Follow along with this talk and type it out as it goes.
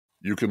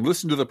You can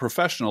listen to The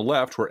Professional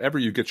Left wherever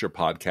you get your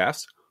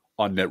podcasts,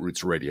 on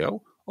Netroots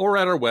Radio, or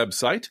at our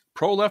website,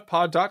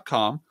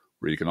 proleftpod.com,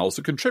 where you can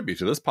also contribute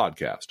to this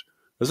podcast.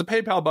 There's a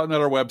PayPal button at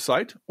our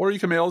website, or you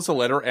can mail us a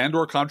letter and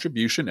or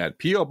contribution at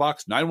P.O.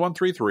 Box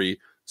 9133,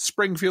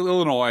 Springfield,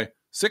 Illinois,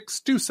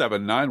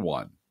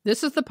 62791.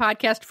 This is the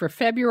podcast for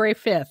February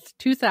 5th,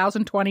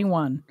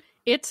 2021.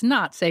 It's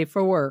not safe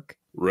for work.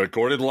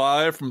 Recorded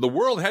live from the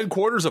world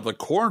headquarters of the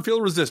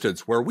Cornfield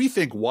Resistance, where we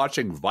think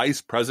watching Vice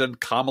President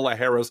Kamala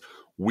Harris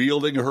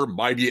wielding her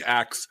mighty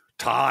axe,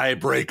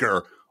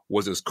 Tiebreaker,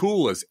 was as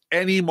cool as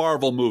any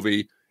Marvel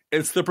movie.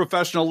 It's The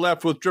Professional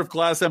Left with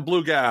Driftglass and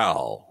Blue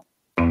Gal.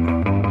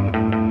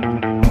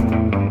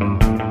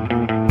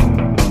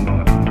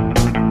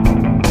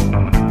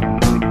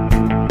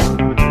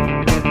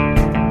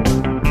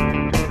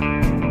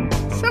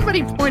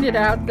 Somebody pointed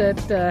out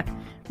that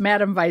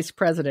Madam Vice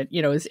President,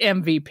 is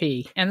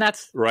MVP, and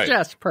that's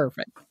just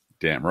perfect.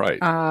 Damn right.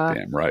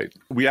 Damn right.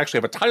 We actually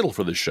have a title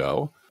for the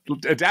show,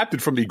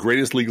 adapted from the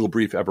greatest legal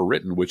brief ever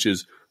written, which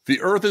is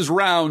 "The Earth is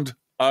Round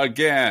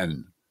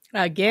Again."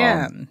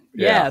 Again.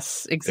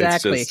 Yes,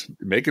 exactly. It's just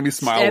making me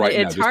smile right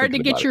now. It's hard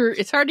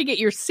to get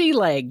your sea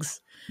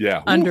legs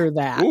under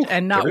that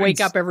and not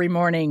wake up every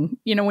morning.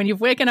 When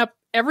you've waken up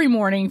every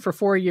morning for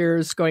 4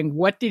 years going,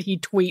 what did he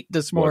tweet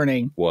this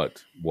morning?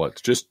 What?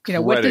 Just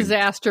what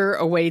disaster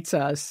awaits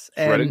us?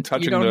 And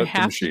you don't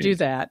have to do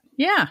that.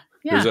 Yeah.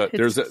 Yeah.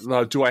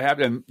 Do I have,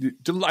 and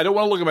I don't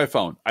want to look at my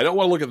phone. I don't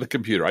want to look at the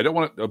computer. I don't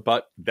want to,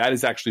 but that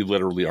is actually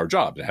literally our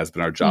job. It has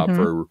been our job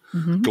for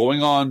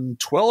going on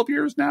 12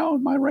 years now.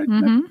 Am I right?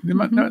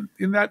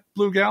 In that,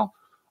 Blue Gal?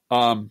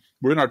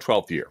 We're in our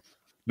 12th year.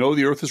 No,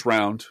 the Earth is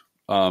round.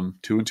 2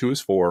 and 2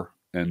 is 4.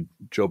 And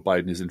Joe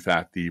Biden is, in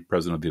fact, the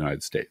president of the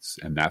United States.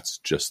 And that's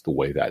just the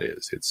way that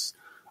is. It's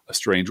a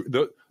strange,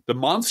 the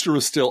monster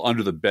is still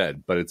under the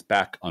bed, but it's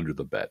back under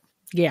the bed.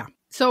 Yeah.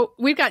 So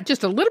we've got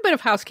just a little bit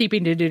of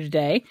housekeeping to do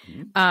today.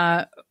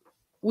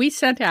 We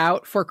sent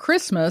out for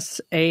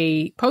Christmas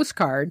a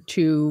postcard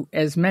to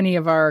as many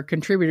of our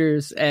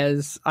contributors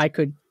as I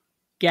could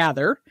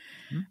gather,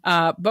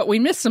 but we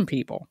missed some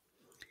people.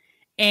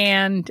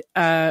 And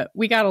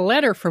we got a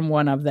letter from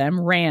one of them,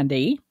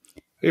 Randy.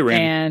 Hey,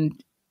 Randy.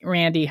 And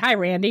Randy, hi,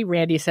 Randy.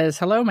 Randy says,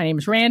 hello, my name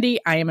is Randy.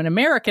 I am an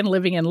American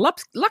living in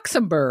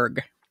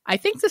Luxembourg. I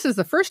think this is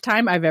the first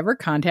time I've ever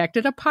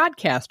contacted a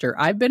podcaster.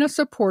 I've been a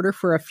supporter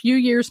for a few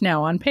years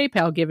now on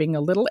PayPal, giving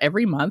a little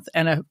every month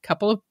and a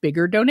couple of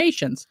bigger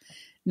donations.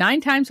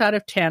 9 times out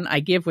of 10, I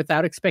give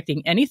without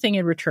expecting anything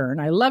in return.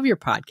 I love your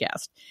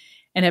podcast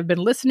and have been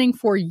listening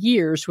for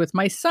years with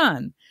my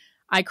son.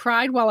 I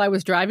cried while I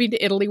was driving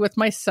to Italy with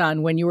my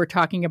son when you were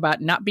talking about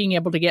not being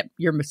able to get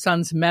your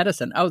son's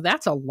medicine. Oh,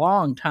 that's a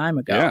long time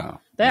ago. Yeah.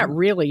 That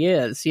really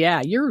is.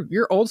 Yeah,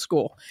 you're old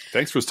school.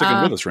 Thanks for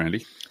sticking with us,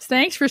 Randy.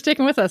 Thanks for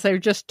sticking with us. I was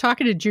just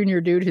talking to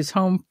Junior Dude, who's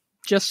home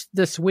just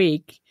this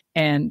week,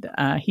 and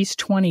he's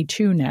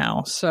 22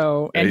 now.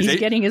 So, and he's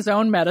getting his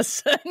own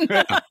medicine.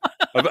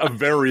 of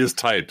various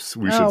types,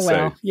 we should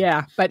say.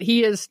 Yeah, but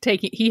he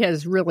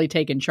has really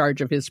taken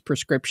charge of his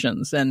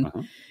prescriptions and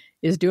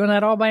is doing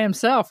that all by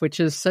himself,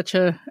 which is such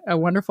a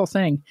wonderful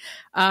thing.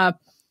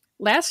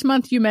 Last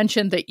month, you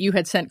mentioned that you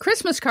had sent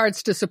Christmas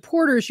cards to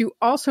supporters. You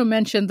also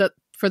mentioned that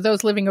for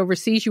those living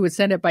overseas, you would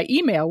send it by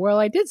email. Well,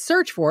 I did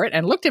search for it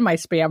and looked in my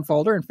spam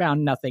folder and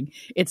found nothing.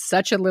 It's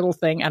such a little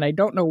thing, and I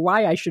don't know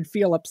why I should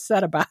feel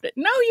upset about it.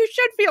 No, you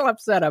should feel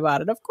upset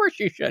about it. Of course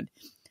you should.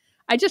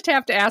 I just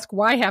have to ask,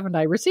 why haven't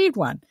I received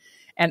one?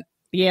 And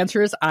the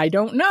answer is, I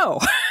don't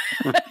know.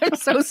 I'm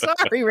so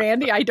sorry,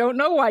 Randy. I don't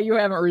know why you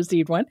haven't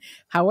received one.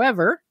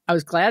 However, I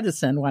was glad to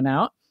send one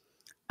out.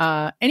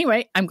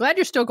 Anyway, I'm glad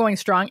you're still going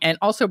strong and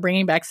also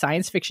bringing back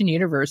Science Fiction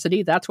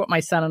University. That's what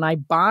my son and I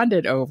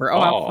bonded over. Oh,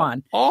 how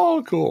fun.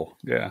 Oh, cool.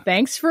 Yeah.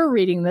 Thanks for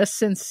reading this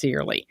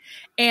sincerely.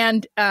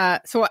 And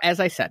so, as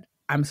I said,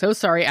 I'm so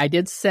sorry. I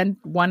did send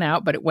one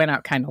out, but it went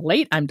out kind of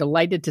late. I'm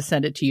delighted to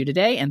send it to you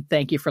today, and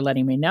thank you for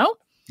letting me know.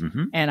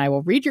 And I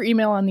will read your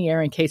email on the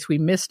air in case we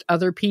missed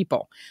other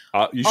people.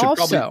 You should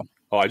also,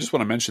 I just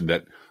want to mention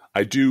that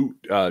I do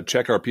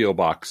check our P.O.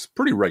 box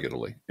pretty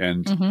regularly,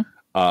 and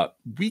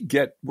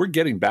we're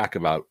getting back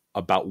about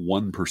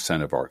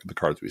 1% of the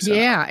cards we send.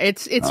 Yeah,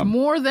 it's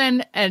more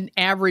than an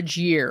average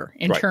year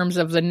in terms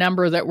of the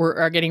number that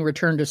are getting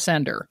returned to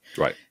sender.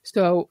 Right.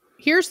 So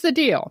here's the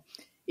deal: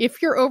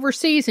 if you're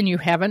overseas and you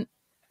haven't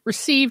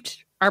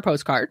received our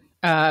postcard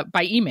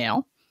by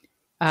email,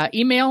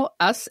 email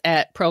us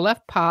at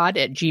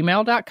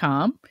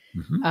proleftpod@gmail.com.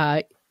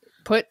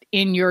 Put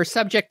in your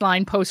subject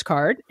line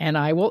postcard, and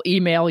I will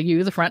email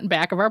you the front and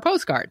back of our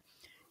postcard.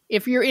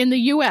 If you're in the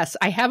U.S.,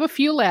 I have a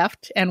few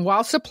left, and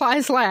while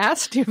supplies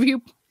last, if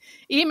you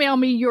email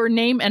me your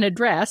name and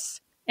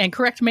address and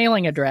correct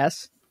mailing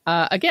address,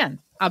 again,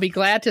 I'll be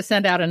glad to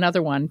send out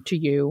another one to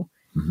you.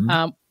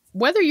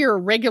 Whether you're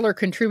a regular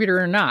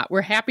contributor or not,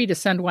 we're happy to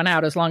send one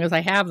out as long as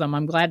I have them.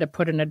 I'm glad to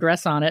put an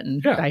address on it,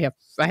 and I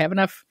have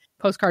enough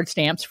postcard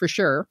stamps for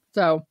sure.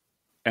 So,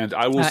 and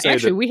I will say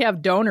actually, we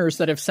have donors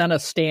that have sent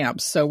us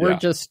stamps, so we're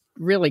just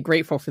really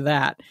grateful for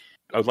that.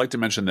 I would like to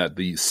mention that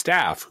the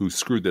staff who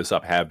screwed this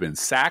up have been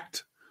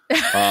sacked.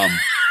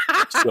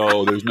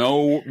 So there's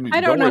no.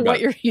 I don't know what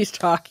he's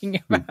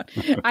talking about.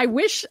 I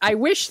wish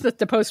that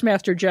the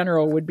Postmaster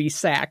General would be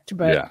sacked,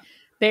 but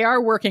they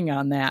are working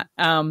on that.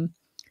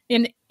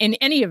 In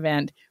any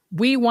event,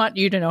 we want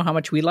you to know how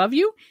much we love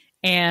you,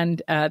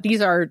 and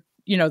these are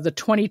the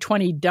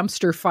 2020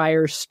 dumpster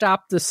fire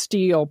stop the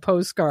steal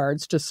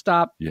postcards to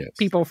stop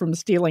people from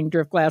stealing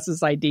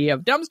Driftglass's idea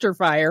of dumpster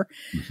fire.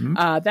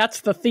 Mm-hmm.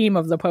 That's the theme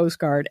of the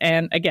postcard,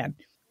 and again.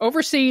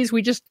 Overseas,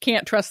 we just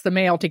can't trust the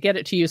mail to get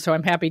it to you, so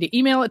I'm happy to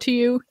email it to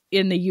you.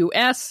 In the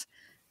U.S.,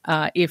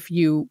 if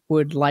you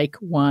would like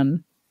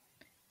one,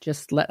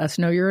 just let us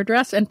know your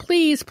address. And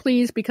please,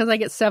 because I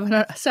get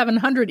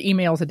 700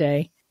 emails a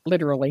day,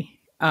 literally,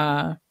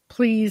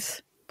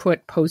 please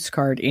put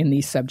postcard in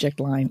the subject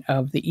line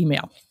of the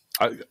email.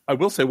 I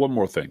will say one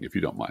more thing, if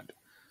you don't mind.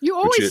 You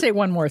always say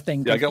one more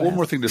thing. Yeah, I got one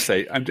more thing to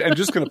say. I'm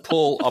just going to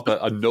pull up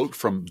a note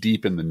from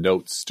deep in the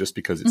notes, just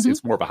because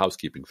it's more of a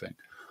housekeeping thing.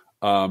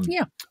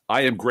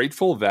 I am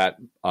grateful that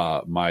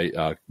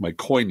my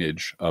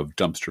coinage of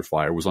dumpster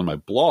fire was on my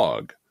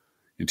blog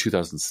in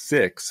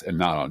 2006 and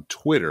not on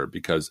Twitter,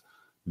 because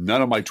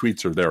none of my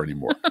tweets are there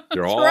anymore.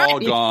 They're all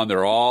gone.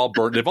 They're all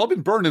burned. They've all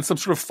been burned in some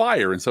sort of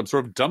fire, in some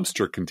sort of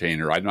dumpster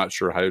container. I'm not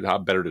sure how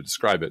better to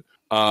describe it.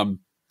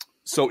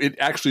 So it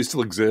actually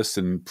still exists,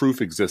 and proof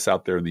exists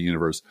out there in the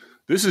universe.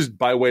 This is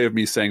by way of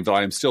me saying that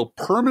I am still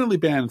permanently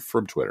banned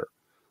from Twitter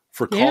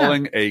for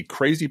calling a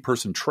crazy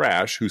person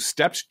trash who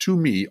stepped to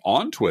me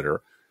on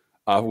Twitter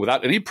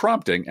without any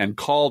prompting and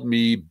called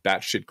me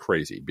batshit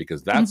crazy,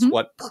 because that's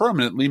what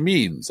permanently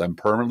means. I'm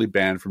permanently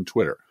banned from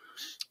Twitter.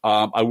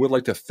 I would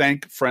like to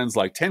thank friends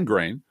like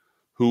Tengrain,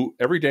 who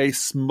every day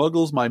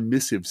smuggles my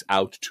missives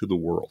out to the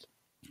world.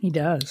 He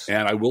does.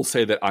 And I will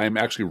say that I am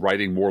actually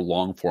writing more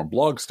long-form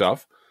blog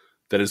stuff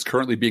that is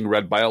currently being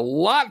read by a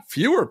lot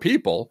fewer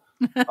people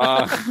than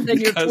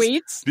your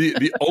tweets?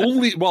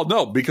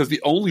 Because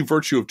the only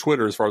virtue of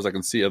Twitter, as far as I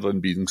can see, other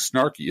than being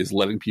snarky, is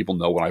letting people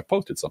know when I've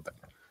posted something.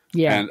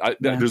 Yeah. And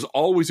there's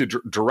always a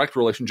direct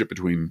relationship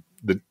between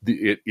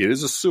it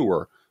is a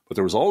sewer, but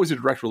there was always a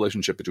direct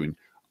relationship between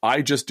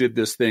I just did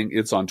this thing,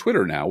 it's on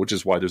Twitter now, which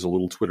is why there's a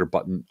little Twitter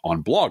button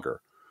on Blogger,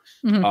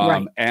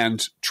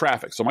 and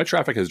traffic. So my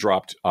traffic has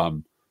dropped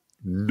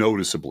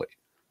noticeably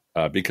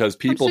because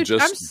people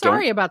I'm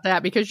sorry about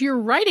that, because you're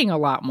writing a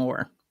lot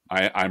more.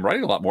 I'm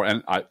writing a lot more,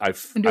 and I'm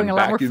doing a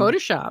lot more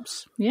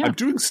Photoshops. Yeah, I'm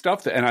doing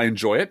stuff and I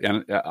enjoy it,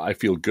 and I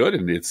feel good,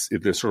 and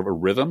there's sort of a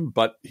rhythm.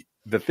 But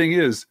the thing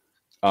is,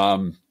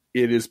 it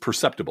is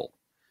perceptible,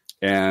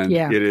 and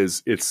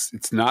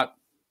it's not.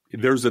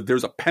 There's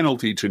a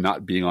penalty to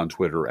not being on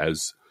Twitter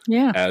as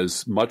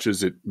much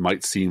as it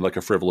might seem like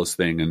a frivolous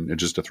thing and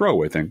just a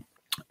throwaway thing.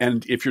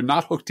 And if you're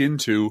not hooked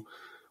into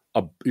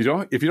if you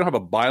don't have a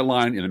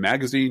byline in a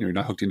magazine, or you're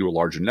not hooked into a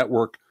larger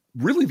network,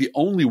 really the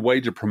only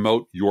way to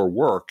promote your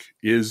work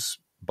is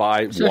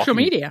by social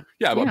media.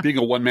 Yeah, being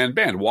a one-man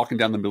band, walking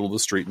down the middle of the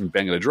street and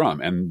banging a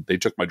drum. And they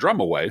took my drum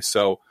away.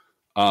 So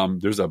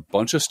there's a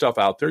bunch of stuff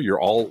out there.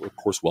 You're all, of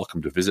course,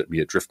 welcome to visit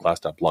me at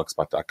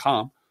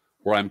driftglass.blogspot.com,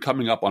 where I'm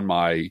coming up on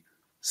my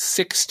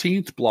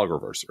 16th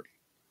blogiversary.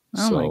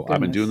 So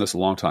I've been doing this a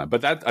long time.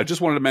 But that I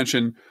just wanted to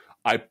mention,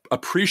 I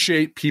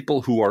appreciate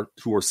people who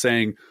are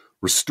saying,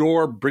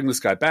 restore, bring this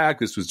guy back.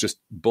 This was just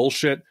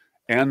bullshit.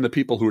 And the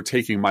people who are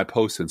taking my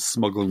posts and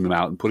smuggling them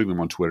out and putting them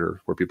on Twitter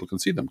where people can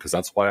see them, because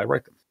that's why I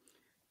write them.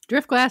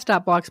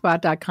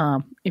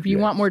 Driftglass.blogspot.com. If you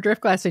want more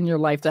Driftglass in your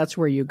life, that's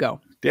where you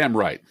go. Damn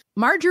right.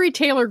 Marjorie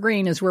Taylor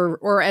Greene is where,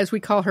 or as we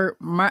call her,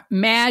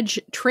 Madge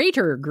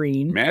Trader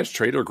Greene. Madge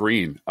Trader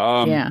Greene.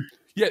 I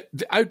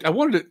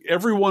wanted to,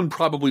 everyone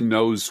probably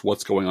knows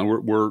what's going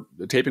on. We're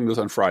taping this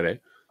on Friday,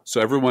 so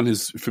everyone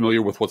is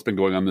familiar with what's been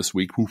going on this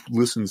week who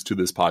listens to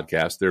this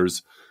podcast.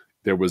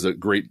 There was a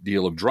great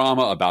deal of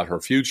drama about her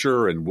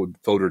future and would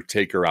vote her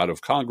take her out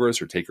of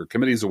Congress or take her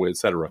committees away,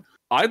 etc.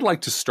 I'd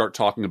like to start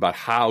talking about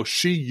how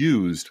she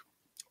used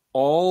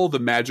all the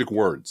magic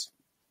words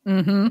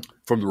from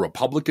the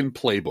Republican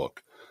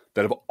playbook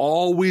that have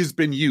always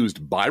been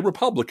used by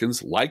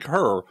Republicans like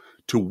her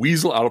to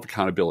weasel out of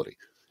accountability.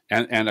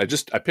 And I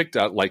picked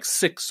out like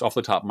 6 off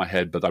the top of my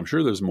head, but I'm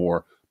sure there's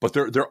more. But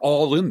they're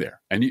all in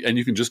there, and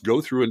you can just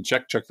go through and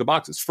check the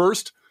boxes.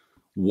 First,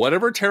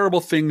 whatever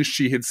terrible things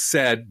she had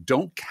said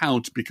don't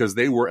count, because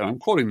they were, and I'm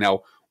quoting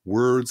now,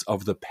 words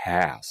of the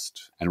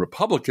past. And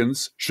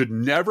Republicans should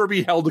never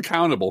be held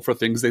accountable for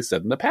things they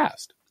said in the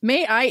past.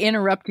 May I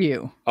interrupt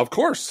you? Of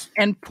course.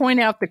 And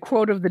point out the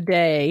quote of the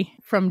day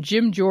from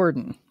Jim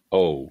Jordan.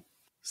 Oh,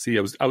 see,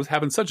 I was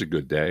having such a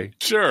good day.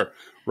 Sure,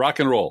 rock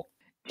and roll.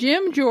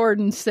 Jim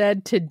Jordan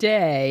said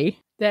today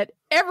that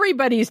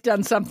everybody's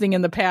done something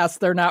in the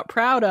past they're not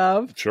proud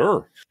of.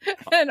 Sure.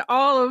 And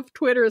all of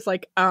Twitter is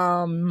like, You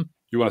want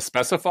to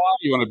specify?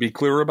 You want to be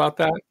clear about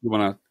that? You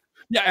want to?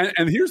 Yeah,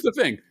 and here's the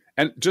thing.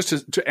 And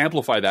just to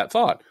amplify that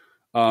thought,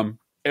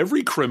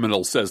 every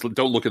criminal says,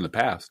 don't look in the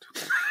past.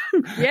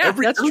 Yeah,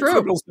 that's true. Every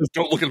criminal says,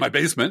 don't look in my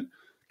basement,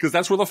 because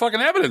that's where the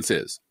fucking evidence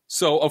is.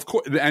 So, of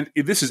course, and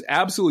this is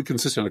absolutely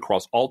consistent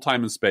across all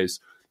time and space.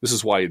 This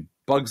is why it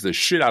bugs the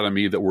shit out of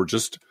me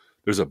that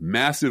there's a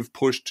massive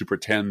push to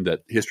pretend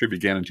that history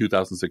began in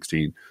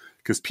 2016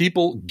 because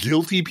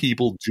guilty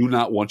people do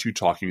not want you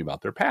talking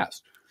about their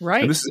past.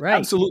 Right. And this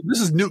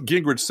is Newt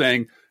Gingrich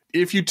saying,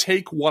 if you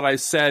take what I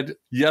said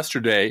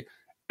yesterday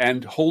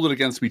and hold it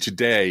against me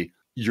today,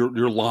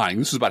 you're lying.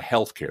 This was about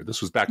healthcare.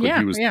 This was back when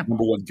he was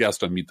number one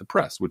guest on Meet the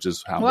Press, which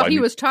is how. Well, he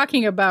was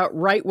talking about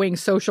right-wing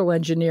social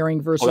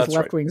engineering versus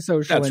left-wing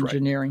social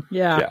engineering.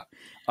 Right.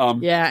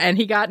 Yeah. And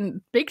he got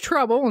in big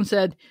trouble and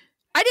said,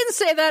 I didn't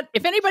say that.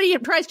 If anybody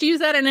tries to use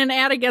that in an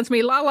ad against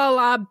me, la, la,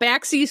 la,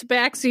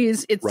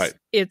 backsies,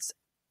 it's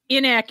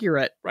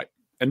inaccurate. Right.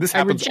 And this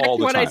happens all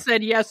the time. I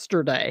said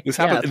yesterday. This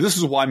happens. Yes. This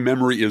is why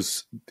memory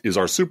is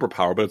our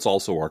superpower, but it's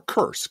also our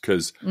curse,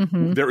 because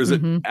there is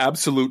an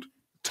absolute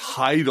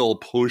tidal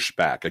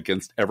pushback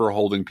against ever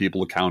holding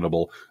people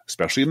accountable,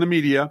 especially in the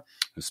media,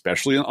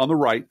 especially on the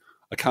right,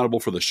 accountable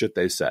for the shit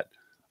they said.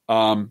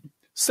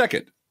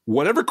 Second,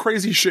 whatever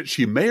crazy shit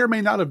she may or may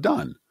not have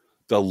done,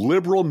 the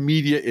liberal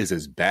media is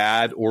as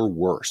bad or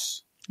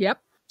worse. Yep.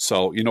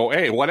 So,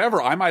 hey,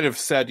 whatever, I might have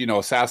said,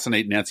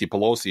 assassinate Nancy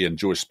Pelosi and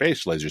Jewish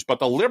space lasers, but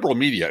the liberal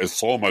media is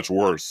so much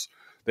worse.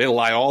 They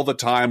lie all the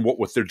time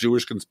with their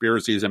Jewish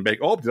conspiracies and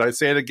did I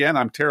say it again?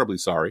 I'm terribly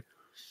sorry.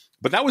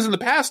 But that was in the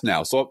past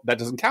now, so that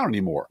doesn't count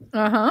anymore.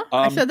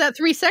 I said that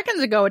 3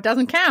 seconds ago. It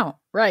doesn't count.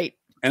 Right.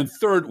 And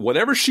third,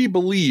 whatever she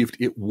believed,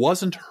 it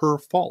wasn't her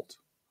fault.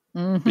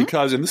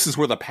 Because, and this is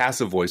where the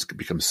passive voice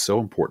becomes so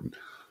important,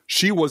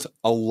 she was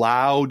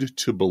allowed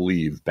to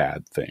believe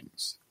bad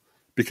things.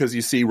 Because,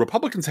 you see,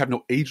 Republicans have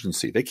no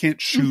agency. They can't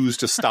choose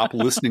to stop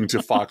listening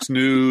to Fox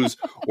News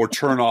or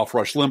turn off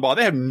Rush Limbaugh.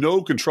 They have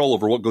no control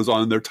over what goes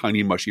on in their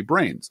tiny, mushy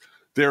brains.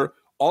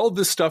 All of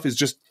this stuff is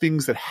just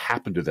things that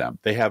happen to them.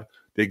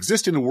 They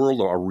exist in a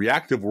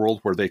reactive world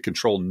where they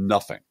control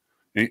nothing,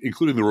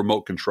 including the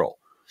remote control.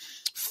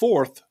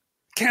 Fourth,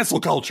 cancel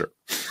culture,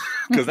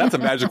 because that's a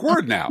magic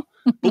word now.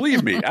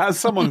 Believe me, as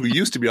someone who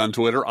used to be on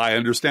Twitter, I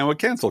understand what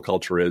cancel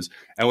culture is.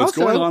 And what's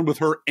going on with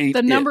her ain't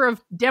the number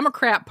of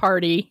Democrat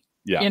Party,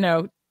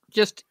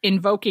 just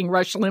invoking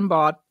Rush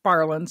Limbaugh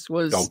parlance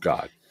was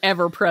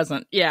ever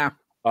present. Yeah.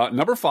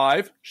 Number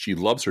 5, she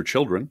loves her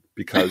children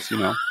because,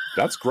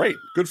 that's great.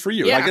 Good for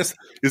you. Yeah. I guess,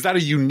 is that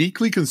a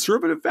uniquely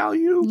conservative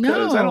value?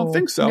 Because I don't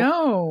think so.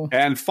 No.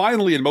 And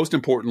finally, and most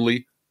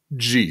importantly,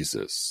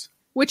 Jesus.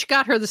 Which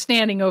got her the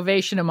standing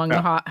ovation among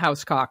the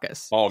House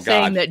caucus. Oh, God.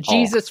 Saying that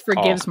Jesus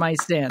forgives my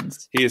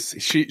sins.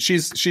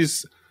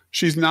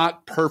 She's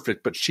not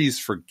perfect, but she's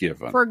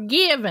forgiven.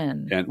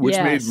 Forgiven. And which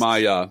made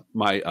my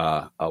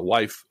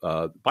wife,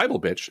 Bible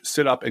bitch,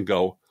 sit up and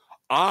go,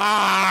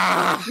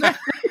 ah!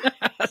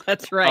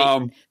 That's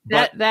right.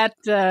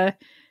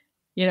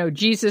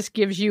 Jesus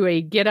gives you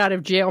a get out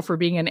of jail for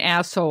being an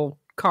asshole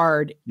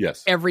card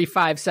every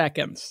 5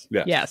 seconds.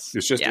 Yes.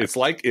 It's just, it's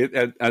like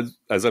it,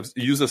 as I've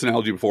used this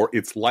analogy before,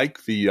 it's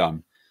like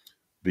the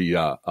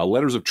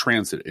letters of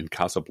transit in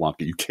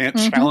Casablanca. You can't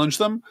challenge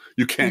them.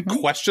 You can't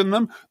question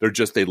them. They're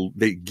just,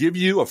 they give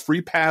you a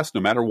free pass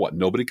no matter what.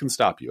 Nobody can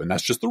stop you. And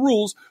that's just the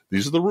rules.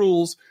 These are the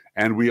rules.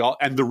 And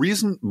and the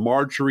reason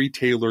Marjorie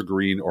Taylor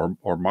Greene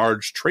or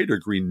Marge Trader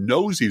Greene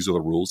knows these are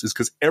the rules is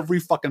because every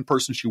fucking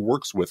person she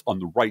works with on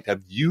the right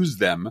have used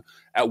them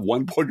at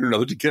one point or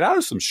another to get out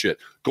of some shit,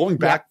 going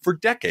back for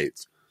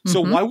decades.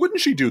 So why wouldn't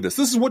she do this?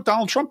 This is what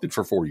Donald Trump did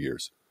for 4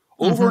 years,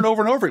 over and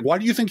over and over. Why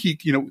do you think he,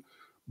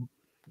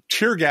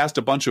 tear gassed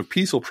a bunch of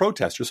peaceful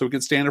protesters so he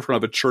could stand in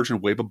front of a church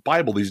and wave a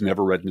Bible he's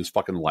never read in his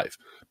fucking life?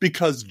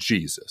 Because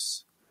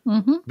Jesus.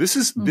 This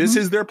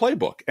is their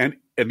playbook. And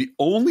the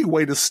only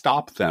way to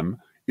stop them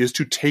is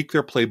to take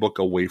their playbook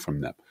away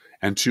from them.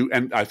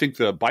 And I think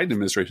the Biden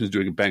administration is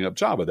doing a bang up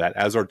job of that,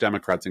 as are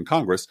Democrats in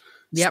Congress.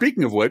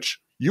 Speaking of which,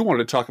 you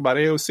wanted to talk about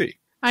AOC.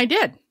 I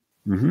did.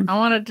 I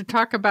wanted to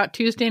talk about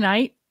Tuesday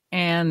night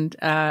and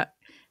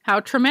how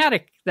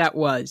traumatic that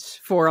was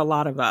for a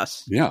lot of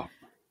us. Yeah.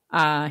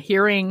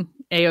 Hearing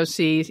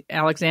AOC,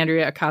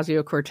 Alexandria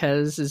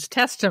Ocasio-Cortez's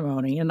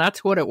testimony, and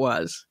that's what it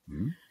was,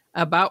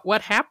 about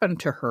what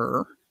happened to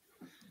her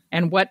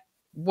and what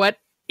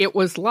it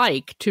was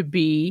like to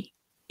be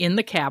in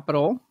the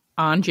Capitol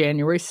on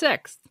January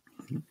 6th.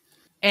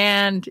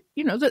 And,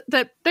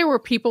 that there were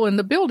people in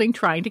the building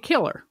trying to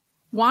kill her,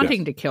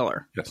 wanting to kill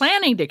her,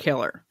 planning to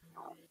kill her.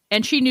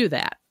 And she knew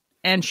that.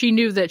 And she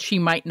knew that she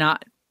might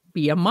not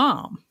be a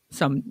mom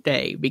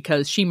someday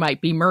because she might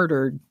be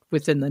murdered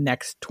within the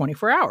next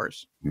 24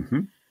 hours,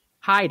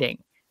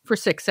 hiding for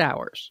 6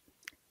 hours.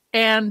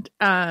 And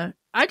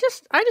I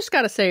just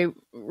got to say,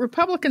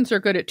 Republicans are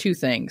good at two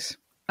things.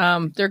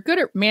 They're good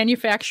at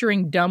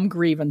manufacturing dumb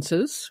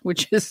grievances,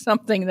 which is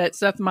something that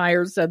Seth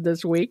Meyers said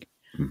this week.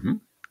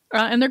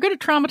 And they're good at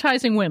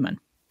traumatizing women.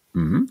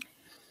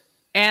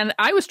 And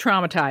I was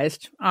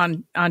traumatized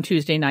on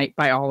Tuesday night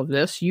by all of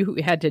this. You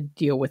had to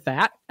deal with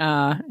that.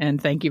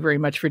 And thank you very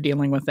much for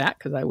dealing with that,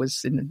 because I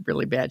was in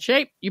really bad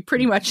shape. You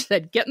pretty much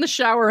said, get in the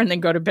shower and then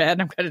go to bed.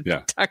 I'm going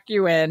to tuck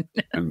you in.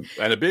 and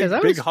a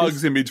big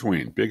hugs in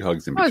between. Big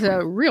hugs in between. It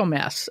was a real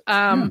mess.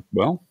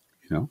 Well,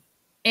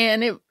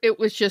 And it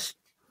was just,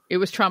 it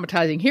was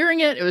traumatizing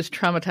hearing it. It was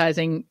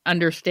traumatizing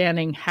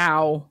understanding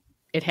how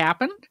it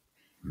happened.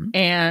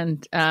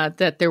 And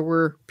that there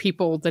were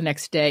people the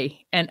next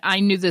day. And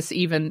I knew this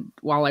even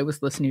while I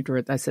was listening to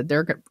it. I said, there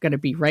are going to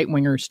be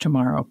right-wingers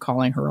tomorrow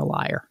calling her a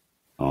liar.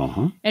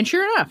 And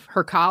sure enough,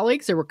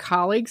 there were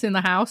colleagues in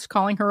the House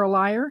calling her a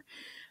liar.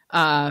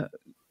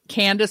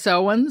 Candace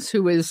Owens,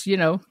 who is,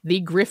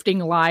 the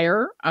grifting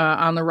liar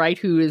on the right,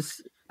 who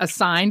is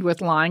assigned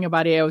with lying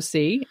about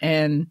AOC.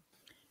 And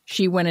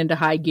she went into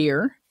high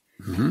gear.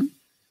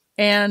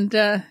 And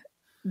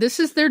this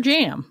is their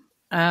jam.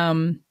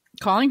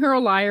 Calling her a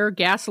liar,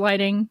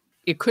 gaslighting,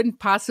 it couldn't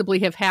possibly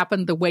have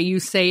happened the way you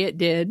say it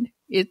did.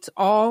 It's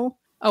all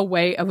a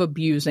way of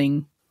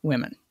abusing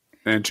women.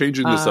 And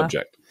changing the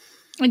subject.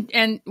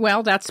 And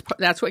well, that's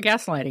what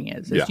gaslighting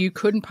is. You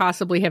couldn't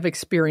possibly have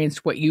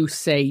experienced what you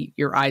say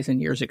your eyes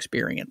and ears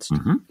experienced.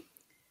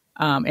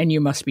 And you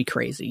must be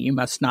crazy. You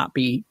must not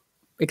be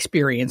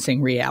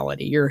experiencing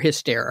reality. You're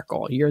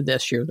hysterical. You're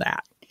this, you're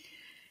that.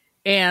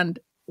 And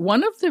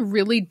one of the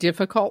really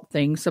difficult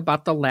things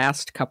about the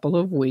last couple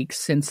of weeks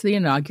since the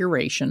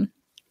inauguration,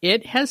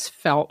 it has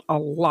felt a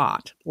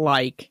lot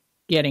like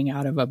getting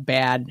out of a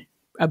bad,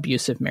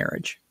 abusive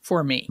marriage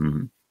for me.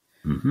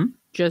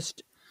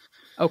 Just,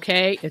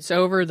 okay, it's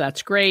over.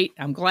 That's great.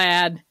 I'm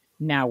glad.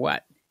 Now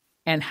what?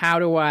 And how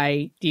do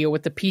I deal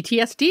with the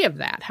PTSD of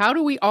that? How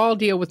do we all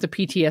deal with the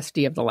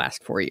PTSD of the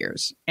last 4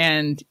 years?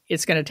 And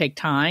it's going to take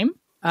time.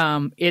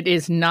 It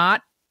is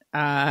not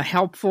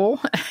helpful.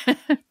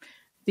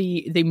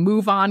 The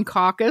move on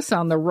caucus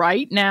on the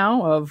right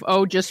now of,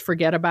 just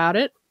forget about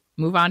it.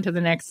 Move on to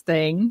the next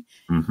thing.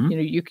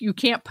 You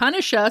can't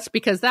punish us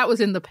because that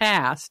was in the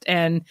past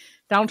and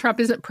Donald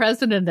Trump isn't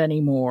president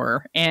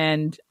anymore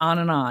and on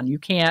and on. You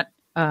can't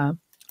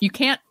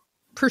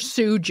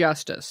pursue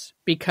justice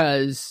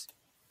because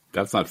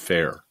that's not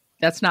fair.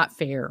 That's not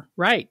fair.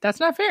 Right. That's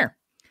not fair.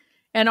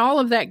 And all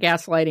of that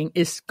gaslighting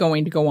is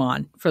going to go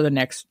on for the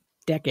next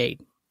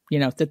decade.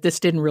 That this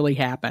didn't really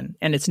happen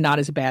and it's not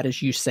as bad as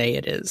you say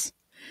it is.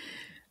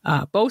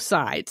 Both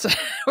sides.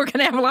 We're going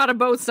to have a lot of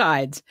both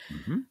sides.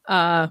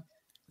 But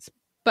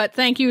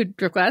thank you,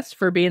 Drickless,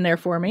 for being there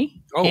for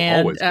me.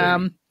 Always.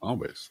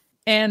 Always.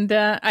 And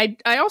I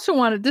also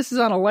wanted, this is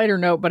on a lighter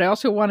note, but I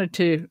also wanted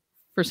to,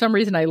 for some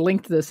reason, I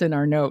linked this in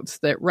our notes,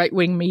 that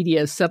right-wing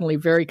media is suddenly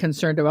very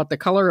concerned about the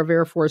color of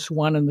Air Force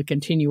One and the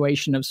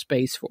continuation of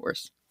Space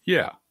Force.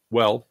 Yeah.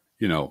 Well,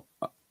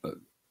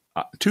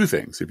 two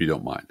things, if you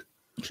don't mind.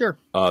 Sure.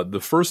 The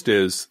first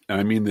is, and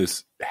I mean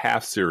this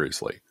half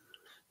seriously,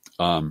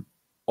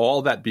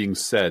 all that being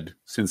said,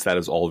 since that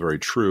is all very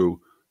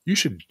true, you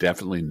should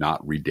definitely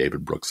not read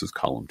David Brooks's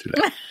column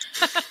today.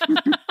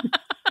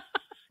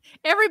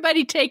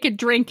 Everybody take a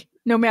drink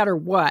no matter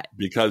what.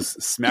 Because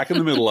smack in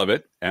the middle of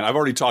it, and I've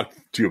already talked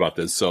to you about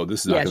this, so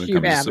this is not going to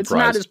come as a surprise. It's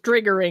not as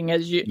triggering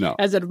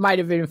as it might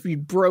have been if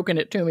you'd broken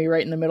it to me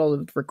right in the middle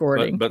of the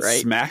recording. But right?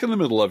 Smack in the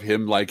middle of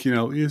him,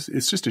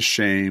 it's just a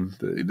shame.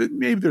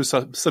 Maybe there's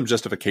some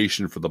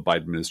justification for the Biden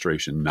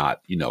administration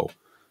not,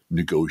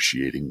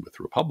 negotiating with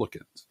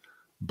Republicans.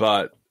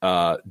 But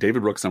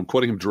David Brooks, I'm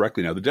quoting him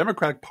directly now, the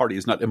Democratic Party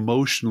is not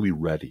emotionally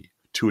ready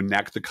to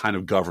enact the kind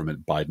of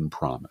government Biden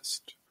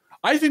promised.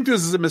 I think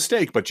this is a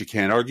mistake, but you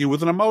can't argue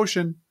with an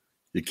emotion.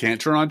 You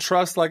can't turn on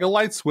trust like a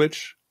light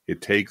switch.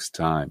 It takes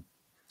time.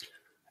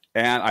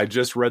 And I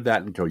just read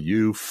that and go,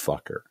 you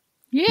fucker.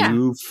 Yeah.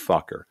 You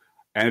fucker.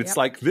 And it's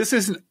like, this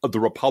isn't the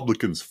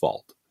Republicans'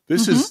 fault.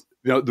 This is,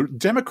 the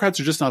Democrats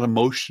are just not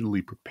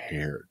emotionally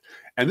prepared.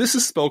 And this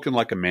is spoken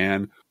like a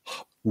man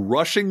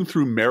rushing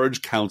through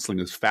marriage counseling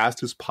as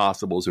fast as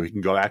possible so he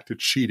can go back to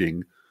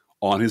cheating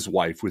on his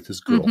wife with his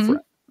girlfriend.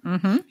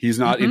 He's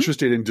not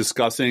interested in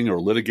discussing or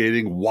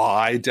litigating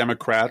why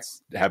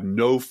Democrats have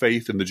no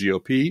faith in the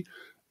GOP,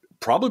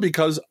 probably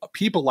because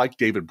people like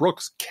David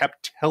Brooks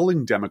kept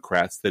telling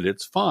Democrats that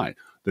it's fine.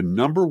 The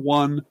number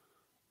one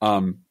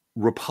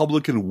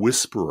Republican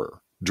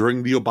whisperer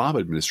during the Obama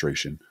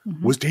administration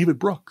was David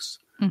Brooks.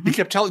 He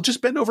kept telling,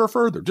 just bend over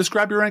further, just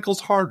grab your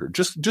ankles harder,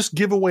 just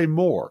give away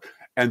more.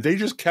 And they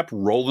just kept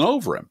rolling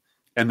over him.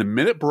 And the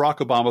minute Barack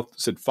Obama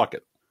said, fuck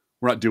it,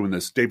 we're not doing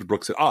this, David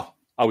Brooks said,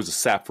 I was a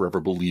sap forever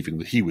believing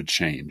that he would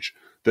change,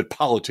 that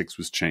politics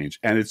was change.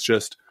 And it's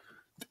just,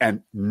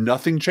 and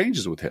nothing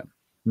changes with him.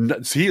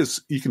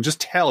 You can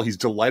just tell he's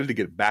delighted to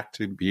get back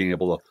to being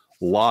able to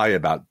lie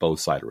about both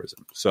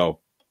siderism. So,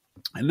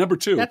 and number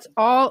two. That's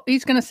all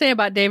he's going to say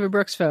about David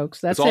Brooks,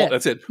 folks. That's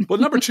it. Well,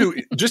 number two,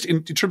 just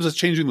in terms of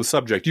changing the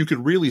subject, you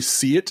could really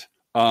see it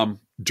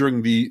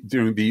during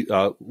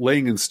the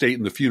laying in state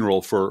and the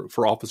funeral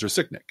for Officer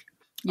Sicknick.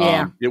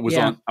 Yeah. It was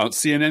on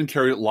CNN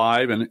carried it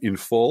live and in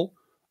full.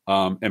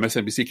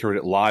 MSNBC carried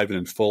it live and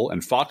in full,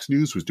 and Fox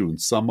News was doing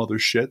some other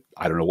shit.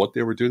 I don't know what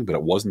they were doing, but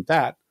it wasn't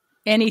that.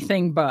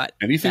 Anything but.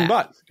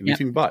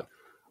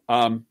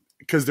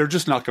 Because they're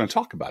just not going to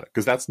talk about it,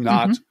 because that's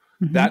not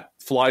that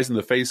flies in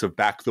the face of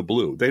back the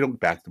blue. They don't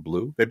back the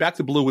blue. They back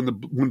the blue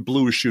when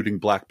blue is shooting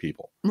black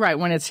people. Right,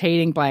 when it's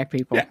hating black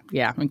people.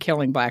 Yeah, and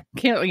killing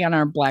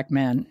unarmed black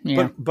men.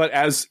 Yeah. But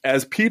as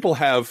people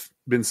have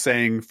been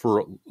saying for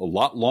a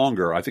lot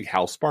longer, I think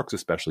Hal Sparks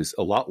especially,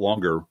 a lot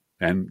longer,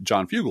 and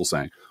John Fugel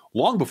saying,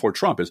 long before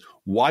Trump, is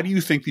why do you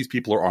think these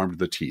people are armed to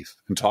the teeth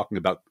and talking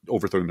about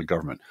overthrowing the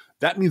government?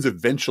 That means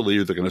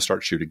eventually they're going to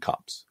start shooting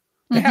cops.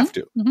 They have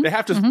to. They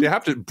have to. They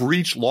have to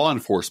breach law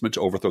enforcement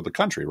to overthrow the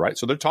country, right?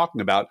 So they're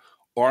talking about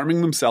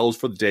arming themselves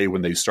for the day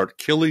when they start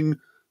killing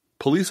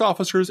police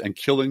officers and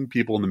killing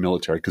people in the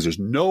military, because there's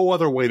no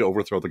other way to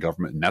overthrow the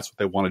government, and that's what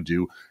they want to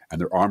do, and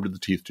they're armed to the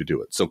teeth to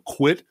do it. So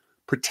quit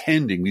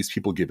pretending these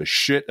people give a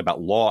shit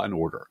about law and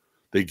order.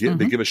 They give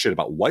a shit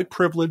about white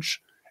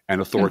privilege and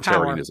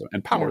authoritarianism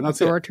and power. And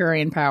that's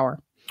authoritarian power.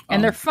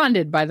 And they're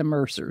funded by the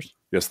Mercers.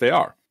 Yes, they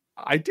are.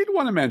 I did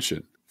want to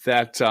mention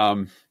that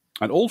an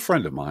old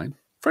friend of mine,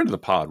 friend of the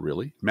pod,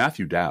 really,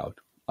 Matthew Dowd.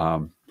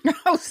 Oh,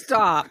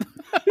 stop.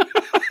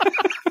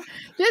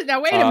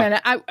 Now, wait a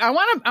minute. I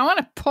want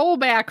to pull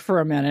back for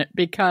a minute,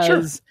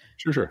 because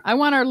sure. I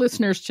want our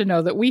listeners to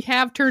know that we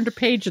have turned a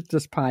page at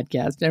this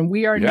podcast, and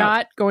we are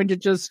not going to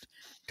just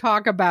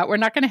talk about, we're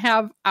not going to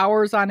have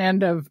hours on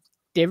end of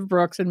David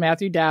Brooks and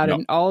Matthew Dowd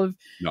and all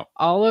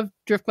of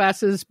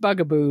Driftglass's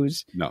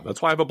bugaboos. No,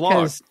 that's why I have a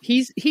blog.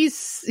 He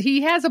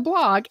has a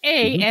blog,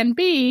 and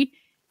B,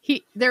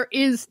 there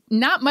is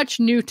not much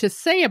new to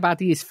say about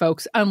these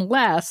folks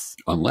unless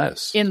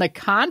in the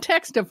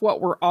context of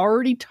what we're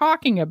already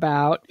talking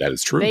about, that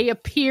is true, they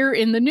appear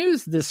in the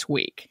news this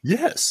week.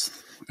 Yes,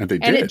 and they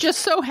did. And it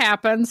just so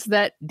happens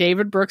that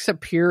David Brooks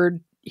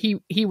appeared.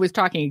 He was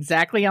talking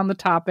exactly on the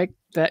topic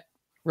that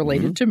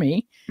related to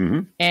me.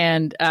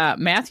 And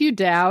Matthew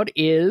Dowd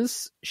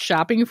is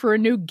shopping for a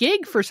new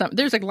gig for something.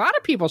 There's a lot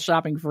of people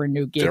shopping for a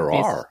new gig. There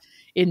are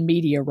in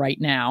media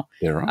right now.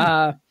 There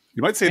are.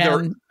 You might say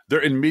they're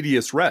in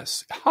medias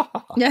res.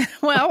 Yeah,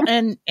 well,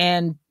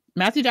 and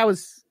Matthew Dowd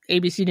was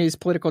ABC News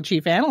political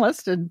chief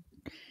analyst, and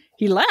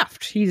he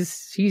left.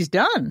 He's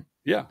done.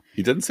 Yeah,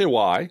 he didn't say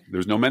why.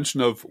 There's no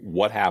mention of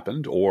what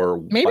happened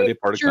or maybe why they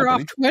parted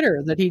company. Off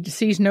Twitter that he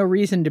sees no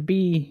reason to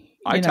be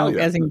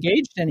as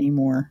engaged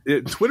anymore.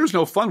 Twitter's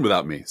no fun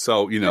without me.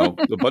 So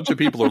a bunch of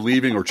people are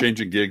leaving or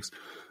changing gigs.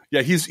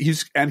 Yeah,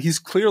 he's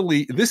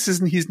clearly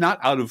he's not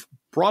out of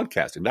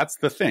broadcasting. That's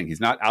the thing.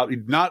 He's not out.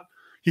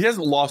 He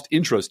hasn't lost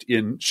interest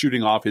in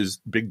shooting off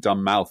his big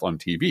dumb mouth on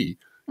TV.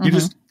 He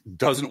just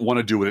doesn't want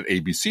to do it at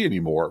ABC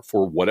anymore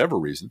for whatever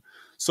reason.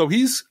 So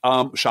he's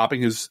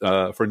shopping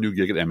for a new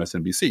gig at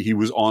MSNBC. He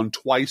was on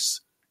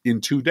twice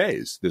in 2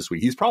 days this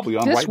week. He's probably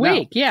on this right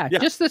week. now. Yeah,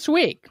 just this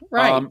week.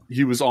 Right.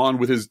 He was on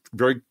with his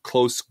very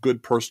close,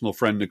 good personal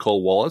friend,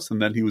 Nicole Wallace.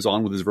 And then he was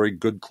on with his very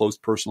good, close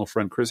personal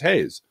friend, Chris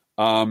Hayes,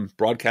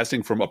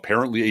 broadcasting from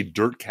apparently a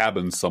dirt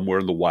cabin somewhere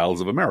in the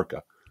wilds of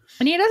America.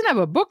 And he doesn't have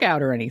a book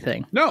out or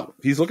anything. No,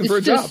 he's looking for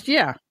a job.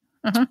 Yeah.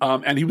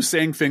 And he was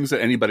saying things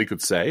that anybody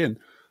could say. And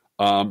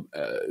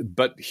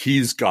but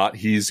he's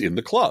in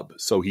the club,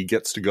 so he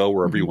gets to go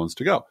wherever he wants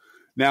to go.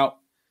 Now,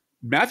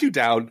 Matthew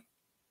Dowd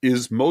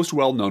is most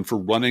well known for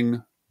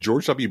running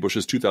George W.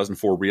 Bush's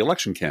 2004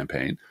 reelection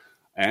campaign,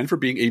 and for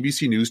being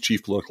ABC News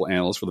chief political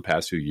analyst for the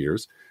past few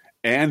years,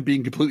 and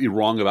being completely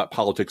wrong about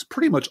politics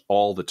pretty much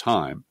all the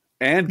time,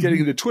 and getting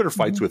into Twitter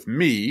fights with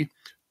me,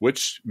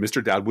 which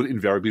Mr. Dowd would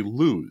invariably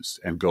lose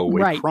and go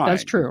away crying.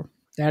 That's true.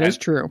 That is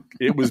true.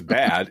 It was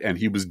bad, and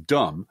he was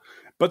dumb.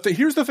 But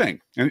here's the thing,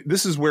 and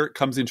this is where it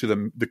comes into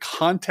the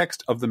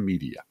context of the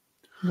media.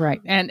 Right,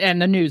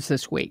 and the news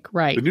this week,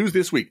 right. The news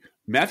this week.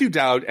 Matthew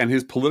Dowd and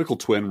his political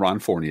twin, Ron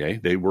Fournier,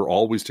 they were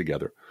always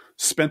together,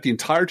 spent the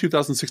entire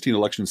 2016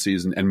 election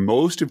season and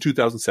most of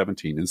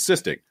 2017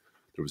 insisting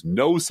there was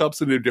no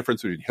substantive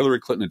difference between Hillary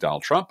Clinton and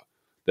Donald Trump,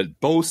 that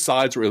both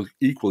sides were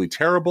equally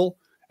terrible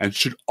and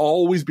should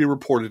always be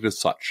reported as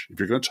such. If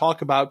you're going to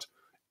talk about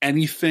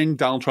anything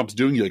Donald Trump's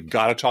doing, you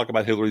got to talk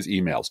about Hillary's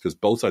emails because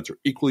both sides are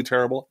equally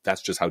terrible.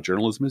 That's just how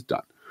journalism is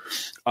done.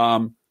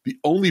 The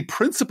only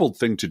principled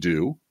thing to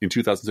do in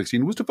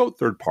 2016 was to vote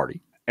third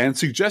party, and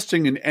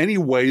suggesting in any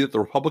way that the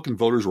Republican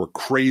voters were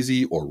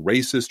crazy or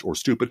racist or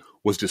stupid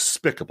was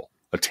despicable,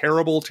 a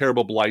terrible,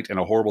 terrible blight and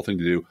a horrible thing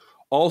to do.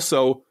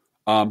 Also,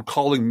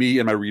 calling me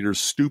and my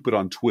readers stupid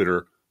on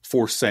Twitter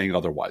for saying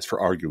otherwise, for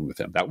arguing with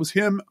him. That was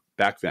him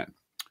back then.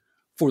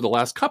 For the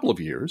last couple of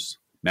years,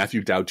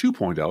 Matthew Dowd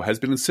 2.0 has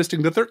been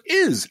insisting that there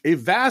is a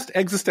vast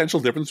existential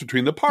difference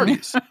between the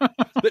parties.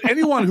 That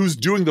anyone who's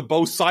doing the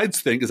both sides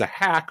thing is a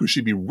hack who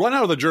should be run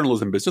out of the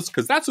journalism business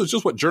because that's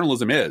just what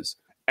journalism is.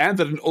 And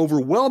that an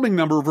overwhelming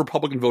number of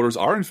Republican voters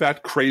are in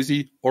fact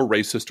crazy or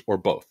racist or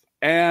both.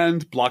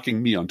 And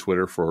blocking me on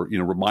Twitter for,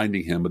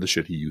 reminding him of the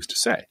shit he used to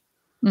say.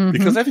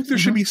 Because I think there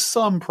should be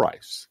some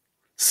price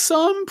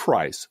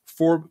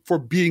for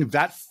being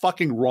that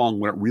fucking wrong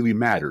when it really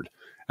mattered.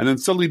 And then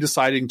suddenly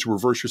deciding to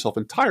reverse yourself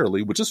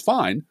entirely, which is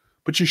fine,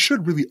 but you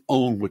should really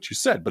own what you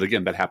said. But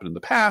again, that happened in the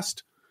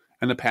past,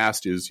 and the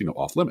past is,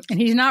 off limits. And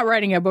he's not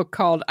writing a book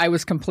called I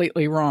Was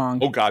Completely Wrong.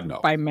 Oh, God, no.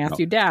 By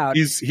Matthew Dowd.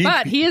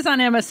 But he is on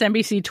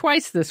MSNBC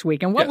twice this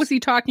week. And what was he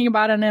talking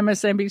about on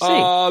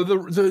MSNBC?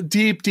 The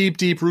deep, deep,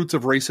 deep roots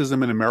of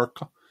racism in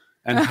America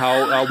and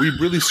how we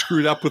really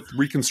screwed up with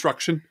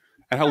Reconstruction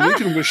and how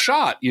Lincoln was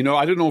shot.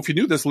 I don't know if you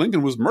knew this.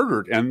 Lincoln was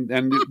murdered, and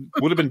it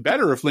would have been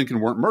better if Lincoln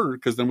weren't murdered,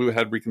 because then we would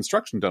have had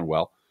Reconstruction done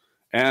well.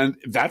 And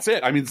that's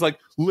it. I mean, it's like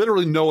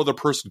literally no other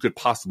person could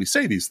possibly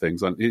say these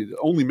things.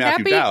 Only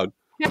Matthew Dowd.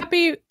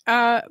 Happy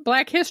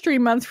Black History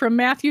Month from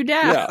Matthew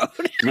Dowd.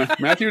 Yeah,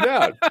 Matthew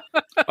Dowd.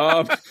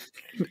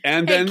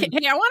 And then,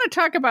 hey, I want to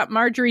talk about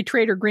Marjorie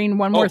Taylor Greene.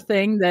 One more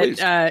thing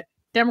that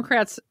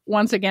Democrats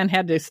once again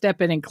had to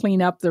step in and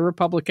clean up the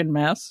Republican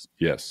mess.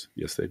 Yes,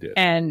 they did,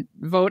 and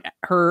vote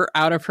her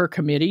out of her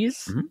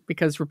committees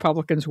because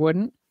Republicans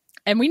wouldn't.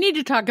 And we need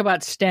to talk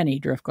about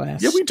Steny,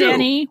 Driftglass. Yeah, we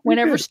Steny,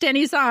 whenever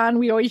Steny's on,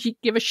 we always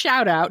give a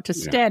shout out to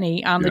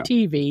Steny on the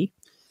TV.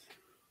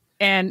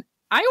 And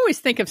I always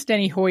think of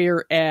Steny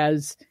Hoyer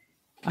as,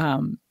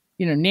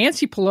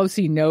 Nancy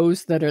Pelosi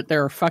knows that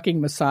there are fucking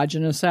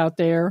misogynists out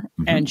there,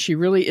 and she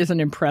really isn't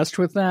impressed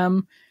with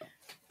them.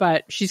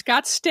 But she's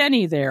got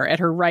Steny there at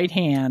her right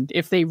hand.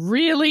 If they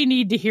really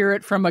need to hear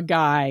it from a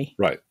guy.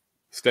 Right.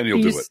 Steny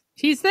will do it.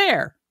 He's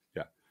there.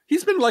 Yeah.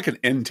 He's been like an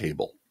end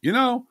table,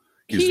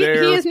 He's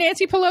there. He is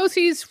Nancy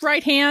Pelosi's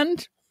right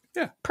hand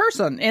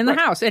person in the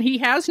House, and he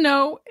has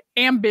no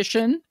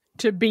ambition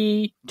to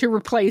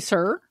replace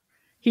her.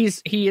 He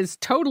is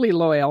totally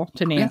loyal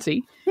to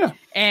Nancy. Yeah.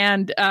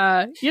 And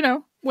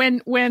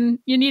when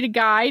you need a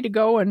guy to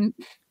go and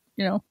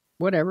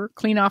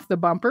clean off the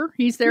bumper,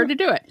 he's there to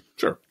do it.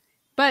 Sure.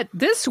 But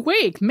this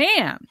week,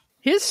 man,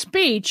 his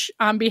speech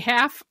on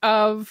behalf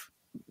of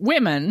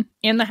women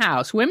in the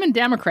House, women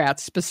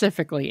Democrats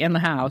specifically in the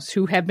House,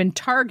 who have been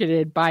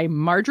targeted by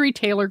Marjorie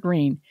Taylor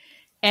Greene,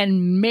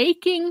 and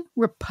making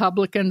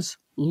Republicans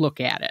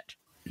look at it.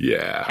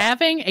 Yeah.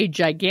 Having a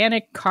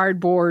gigantic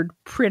cardboard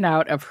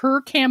printout of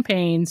her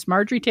campaigns,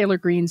 Marjorie Taylor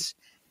Greene's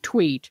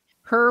tweet,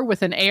 her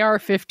with an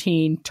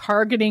AR-15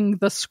 targeting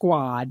the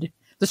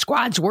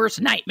squad's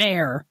worst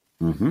nightmare.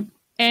 Mm-hmm.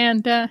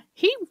 And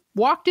he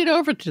walked it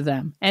over to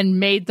them and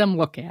made them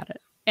look at it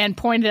and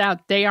pointed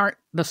out they aren't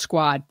the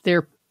squad.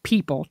 They're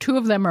people. Two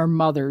of them are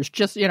mothers.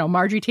 Just,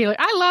 Marjorie Taylor,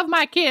 I love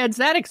my kids.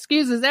 That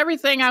excuses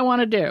everything I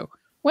want to do.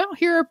 Well,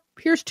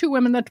 here's two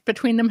women that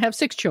between them have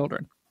 6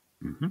 children.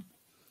 Mm-hmm.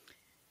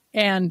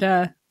 And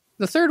the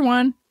third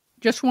one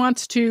just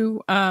wants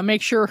to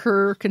make sure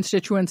her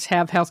constituents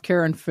have health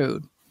care and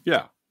food.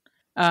 Yeah.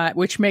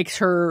 Which makes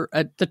her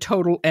the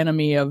total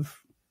enemy of,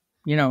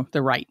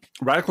 the right.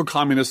 Radical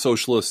communist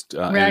socialist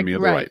enemy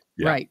of the right.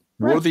 Yeah. Right.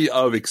 Worthy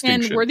of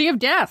extinction. And worthy of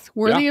death.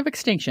 Worthy of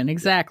extinction.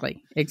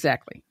 Exactly.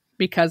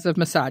 Because of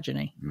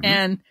misogyny. Mm-hmm.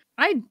 And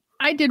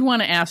I did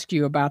want to ask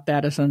you about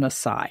that as an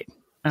aside.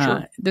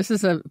 Sure. This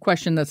is a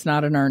question that's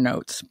not in our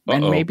notes.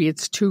 And maybe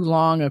it's too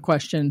long a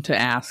question to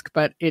ask,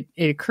 but it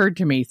occurred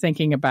to me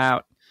thinking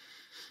about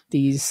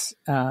these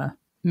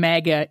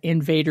MAGA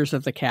invaders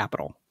of the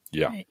Capitol.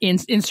 Yeah.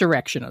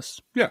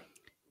 Insurrectionists. Yeah.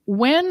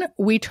 When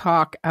we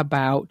talk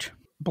about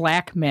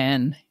black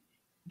men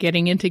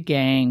getting into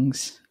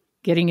gangs,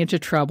 getting into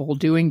trouble,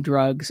 doing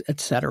drugs,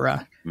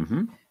 etc.,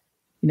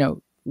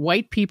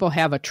 white people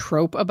have a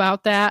trope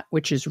about that,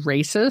 which is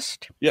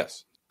racist.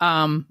 Yes.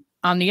 On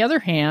the other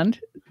hand,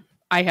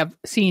 I have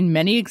seen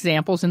many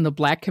examples in the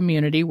black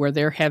community where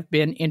there have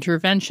been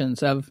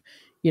interventions of,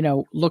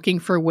 looking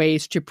for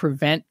ways to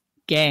prevent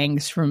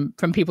gangs from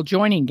people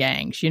joining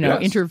gangs,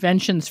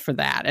 interventions for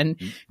that, and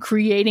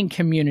creating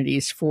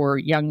communities for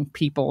young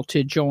people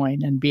to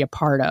join and be a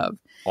part of.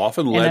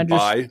 Often led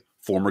by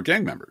former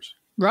gang members.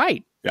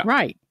 Right,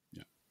 right.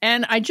 Yeah.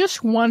 And I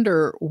just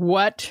wonder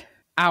what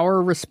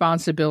our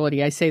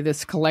responsibility, I say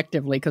this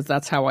collectively because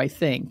that's how I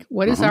think,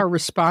 what is our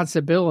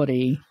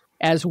responsibility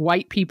as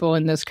white people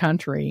in this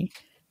country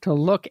to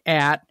look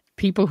at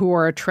people who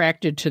are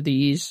attracted to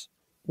these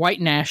white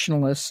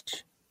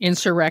nationalist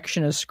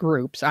insurrectionist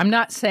groups? I'm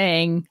not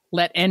saying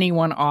let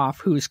anyone off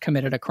who's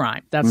committed a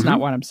crime. That's not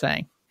what I'm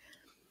saying.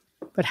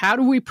 But how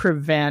do we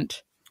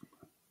prevent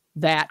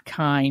that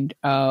kind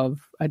of,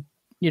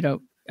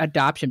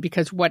 adoption?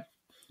 Because what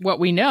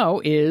we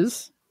know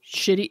is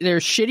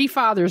there's shitty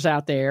fathers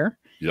out there.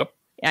 Yep.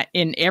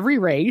 In every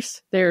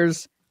race,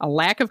 there's a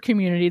lack of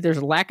community. There's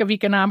a lack of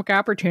economic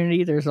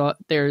opportunity. There's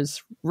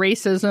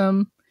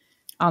racism.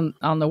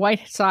 On the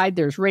white side,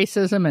 there's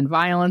racism and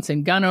violence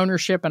and gun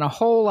ownership and a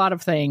whole lot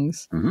of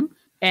things. Mm-hmm.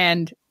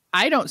 And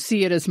I don't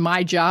see it as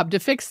my job to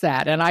fix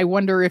that. And I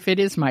wonder if it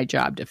is my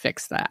job to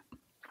fix that.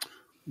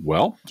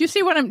 Well, do you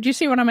see what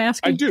I'm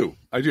asking?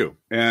 I do.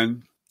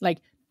 And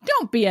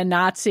don't be a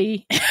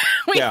Nazi.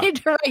 We need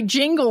to write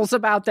jingles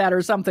about that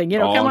or something.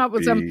 Come up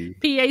with some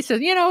PA says,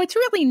 it's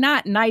really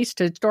not nice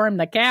to storm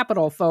the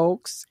Capitol,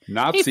 folks.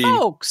 Nazi, hey,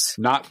 folks.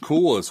 Not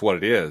cool is what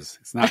it is.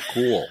 It's not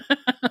cool.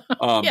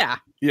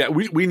 Yeah,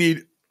 we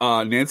need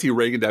Nancy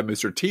Reagan to have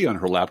Mr. T on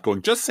her lap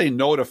going, just say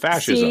no to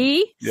fascism.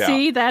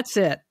 See, that's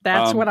it.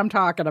 That's what I'm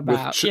talking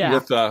about.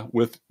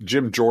 With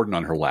Jim Jordan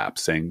on her lap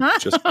saying,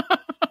 just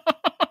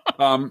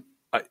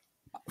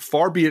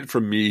far be it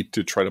from me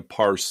to try to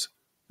parse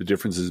the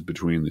differences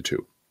between the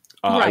two.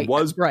 I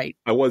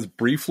was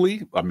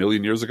briefly, a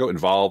million years ago,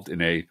 involved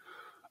in a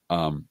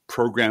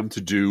program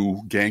to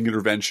do gang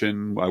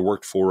intervention. I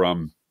worked for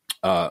an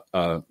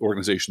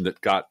organization that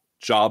got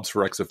jobs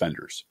for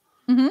ex-offenders.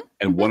 Mm-hmm.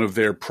 And one of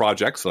their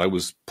projects that I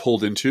was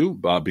pulled into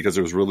because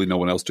there was really no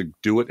one else to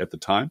do it at the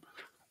time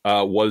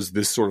was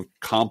this sort of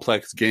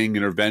complex gang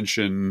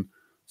intervention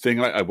thing.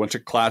 I went to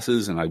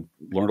classes and I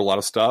learned a lot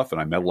of stuff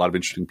and I met a lot of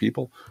interesting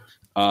people.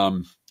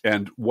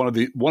 And one of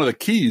the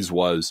keys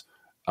was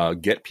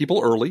get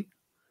people early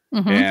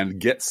and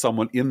get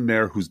someone in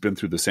there who's been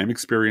through the same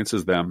experience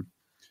as them,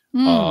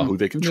 who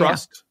they can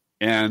trust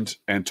and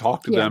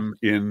talk to them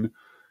in,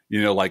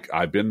 like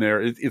I've been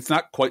there. It's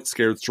not quite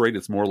scared straight.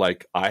 It's more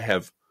like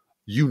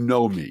you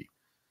know me.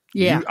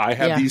 Yeah. I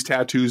have these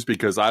tattoos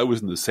because I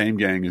was in the same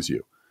gang as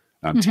you.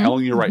 I'm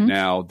telling you right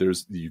now,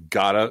 you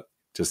gotta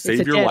to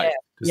save your life,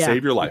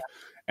 save your life.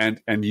 And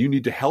you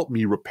need to help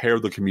me repair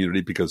the community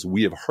because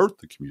we have hurt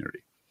the community.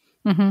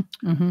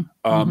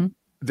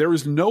 There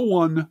is no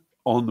one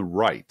on the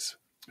right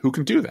who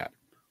can do that.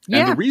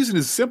 And the reason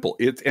is simple.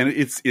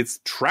 It's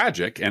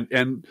tragic.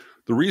 And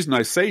the reason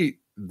I say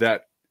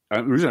that,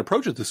 the reason I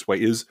approach it this way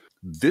is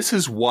this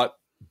is what,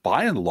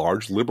 by and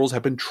large, liberals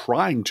have been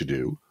trying to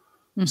do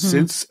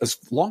since as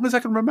long as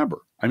I can remember.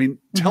 I mean,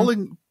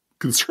 telling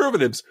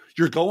conservatives,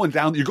 you're going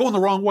the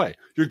wrong way.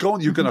 You're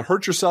going to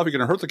hurt yourself. You're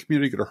going to hurt the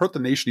community. You're going to hurt the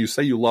nation you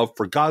say you love.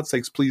 For God's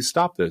sakes, please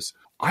stop this.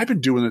 I've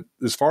been doing it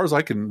as far as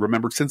I can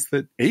remember since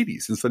the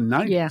 80s, since the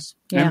 90s.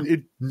 Yeah. And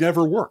it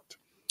never worked.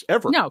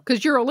 Ever. No,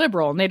 because you're a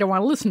liberal and they don't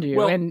want to listen to you.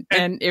 Well, and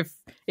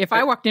if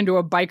I walked into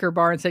a biker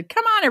bar and said,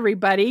 "Come on,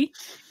 everybody,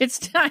 it's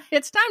time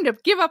to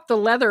give up the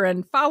leather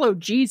and follow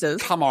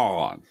Jesus." Come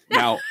on,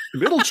 now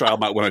middle child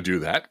might want to do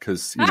that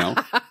because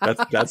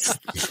that's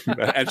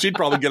and she'd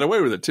probably get away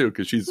with it too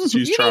because she's charming.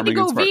 You need to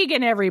go and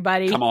vegan,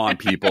 everybody. Come on,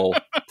 people,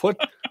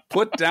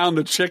 put down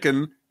the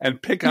chicken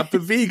and pick up the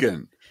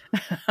vegan.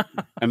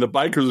 And the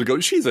bikers would go,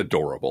 "She's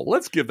adorable.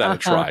 Let's give that a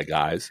try,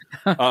 guys."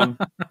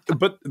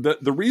 But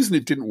the reason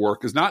it didn't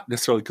work is not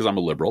necessarily because I'm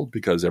a liberal,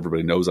 because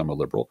everybody knows I'm a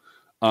liberal.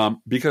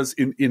 Because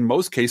in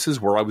most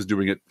cases where I was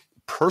doing it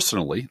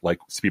personally, like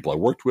people I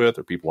worked with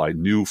or people I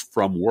knew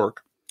from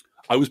work,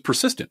 I was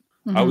persistent.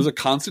 I was a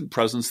constant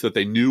presence that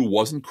they knew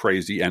wasn't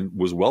crazy and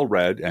was well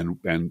read and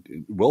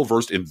well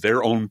versed in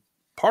their own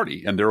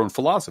party and their own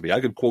philosophy.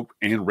 I could quote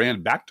Ayn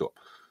Rand back to them.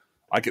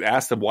 I could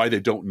ask them why they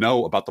don't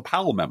know about the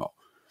Powell memo.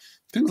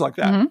 Things like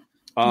that.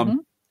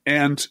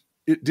 And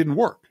it didn't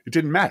work. It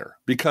didn't matter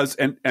because,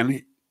 and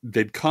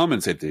they'd come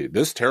and say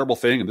this terrible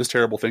thing and this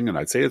terrible thing. And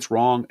I'd say it's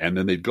wrong. And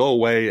then they'd go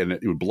away and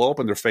it would blow up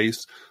in their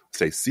face,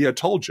 say, "See, I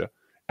told you."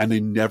 And they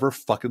never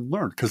fucking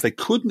learned because they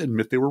couldn't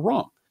admit they were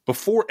wrong.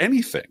 Before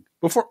anything,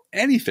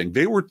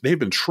 they've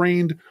been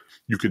trained.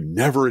 You can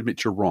never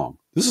admit you're wrong.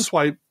 This is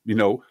why,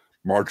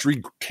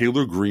 Marjorie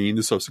Taylor Greene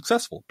is so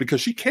successful because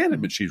she can't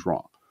admit she's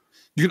wrong.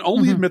 You can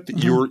only admit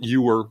that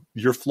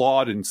you're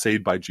flawed and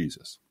saved by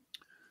Jesus.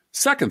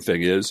 Second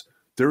thing is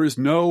there is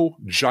no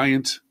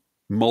giant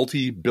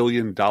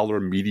multi-billion-dollar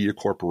media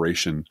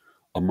corporation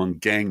among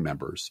gang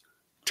members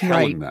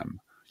telling them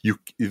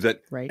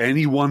that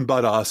anyone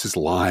but us is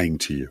lying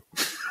to you.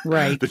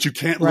 Right. That you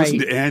can't listen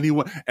to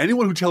anyone.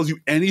 Anyone who tells you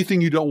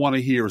anything you don't want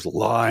to hear is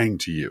lying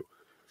to you.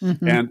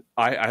 And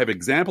I have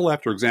example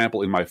after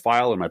example in my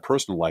file in my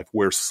personal life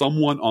where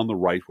someone on the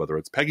right, whether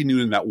it's Peggy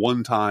Noonan that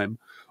one time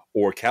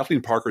or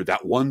Kathleen Parker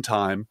that one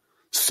time,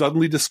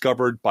 suddenly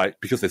discovered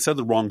because they said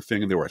the wrong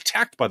thing and they were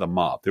attacked by the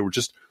mob. They were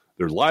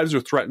their lives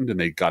are threatened and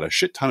they got a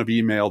shit ton of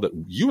email that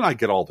you and I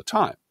get all the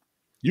time.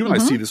 You and I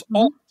see this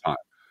all the time.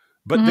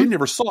 But they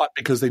never saw it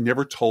because they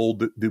never told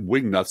the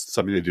wingnuts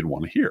something they didn't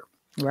want to hear.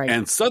 Right.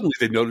 And suddenly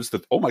they noticed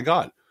that, oh my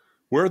God,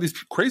 where are these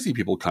crazy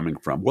people coming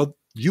from? Well,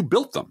 you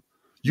built them.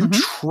 You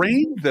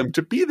trained them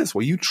to be this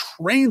way. You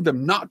trained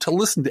them not to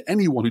listen to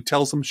anyone who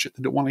tells them shit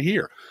they don't want to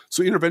hear.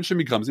 So intervention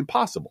becomes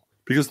impossible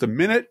because the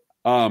minute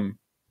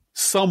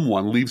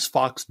someone leaves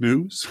Fox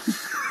News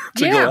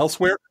to go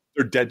elsewhere,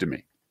 they're dead to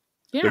me.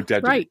 Yeah, they're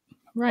dead to me.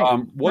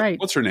 Right.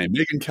 What's her name?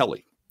 Megyn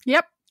Kelly.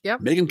 Yep.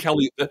 Megyn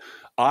Kelly.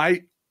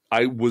 I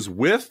was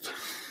with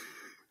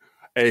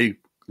a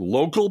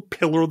local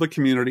pillar of the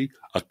community,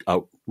 a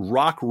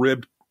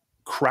rock-ribbed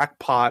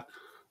crackpot.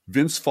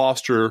 Vince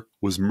Foster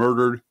was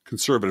murdered,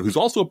 conservative, who's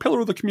also a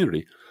pillar of the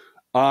community.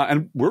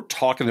 And we're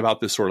talking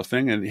about this sort of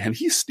thing, and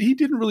he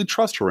didn't really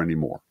trust her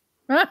anymore.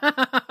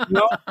 I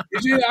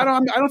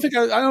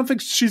don't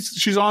think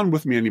she's on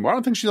with me anymore. I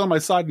don't think she's on my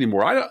side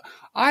anymore.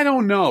 I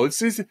don't know.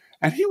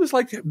 And he was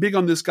like big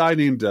on this guy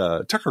named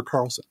Tucker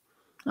Carlson.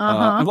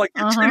 I'm like,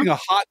 you're trading a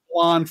hot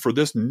blonde for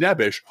this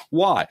nebbish.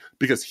 Why?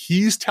 Because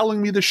he's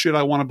telling me the shit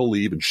I want to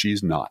believe, and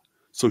she's not.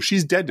 So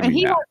she's dead to me now. And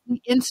he wants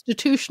the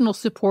institutional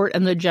support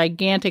and the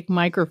gigantic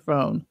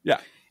microphone. Yeah.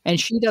 And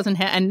she doesn't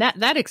have, and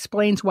that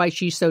explains why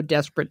she's so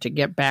desperate to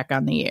get back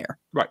on the air.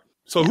 Right.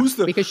 So who's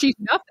because she's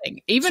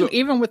nothing.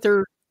 Even with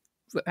her,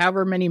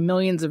 however many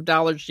millions of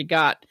dollars she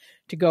got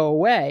to go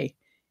away,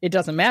 it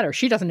doesn't matter.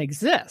 She doesn't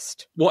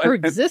exist. Well, her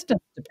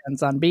existence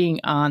depends on being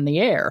on the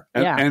air.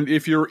 And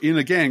if you're in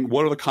a gang,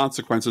 what are the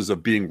consequences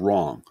of being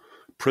wrong?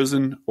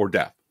 Prison or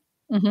death,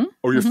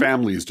 or your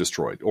family is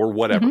destroyed, or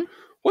whatever.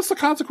 What's the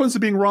consequence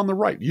of being wrong on the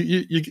right?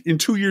 You in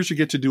 2 years you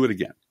get to do it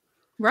again.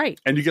 Right.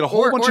 And you get a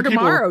whole bunch of people.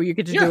 Or tomorrow you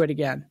get to do it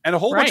again. And a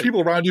whole bunch of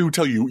people around you who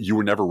tell you you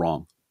were never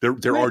wrong.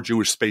 There are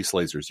Jewish space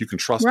lasers. You can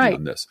trust me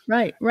on this.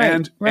 Right.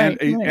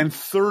 And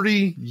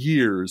 30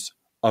 years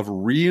of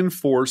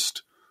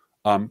reinforced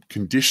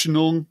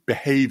conditional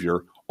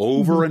behavior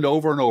over and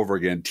over and over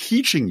again,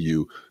 teaching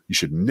you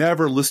should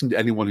never listen to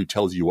anyone who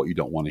tells you what you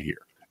don't want to hear.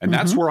 And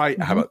that's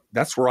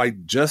where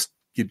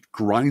it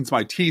grinds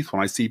my teeth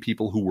when I see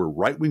people who were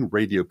right-wing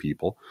radio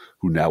people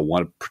who now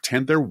want to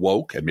pretend they're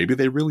woke, and maybe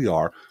they really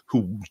are,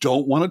 who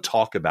don't want to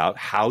talk about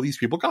how these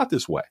people got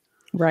this way.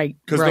 Right.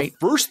 Because the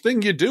first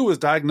thing you do is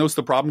diagnose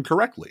the problem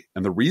correctly.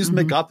 And the reason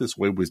they got this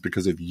way was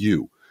because of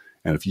you.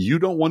 And if you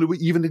don't want to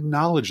even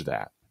acknowledge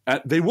that,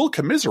 they will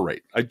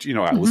commiserate. I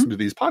listen to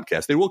these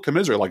podcasts. They will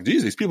commiserate. Like,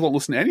 geez, these people don't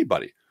listen to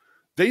anybody.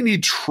 They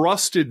need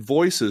trusted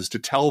voices to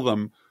tell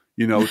them,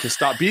 to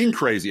stop being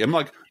crazy. I'm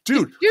like,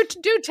 dude.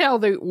 Do tell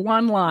the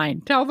one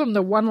line. Tell them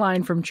the one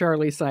line from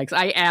Charlie Sykes.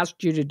 I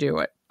asked you to do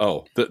it.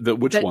 Oh,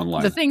 which one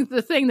line? The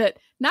thing that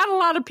not a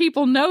lot of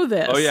people know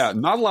this. Oh yeah,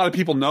 not a lot of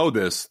people know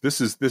this. This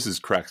is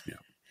cracks me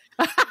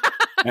up.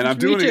 And I'm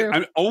doing it.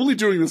 I'm only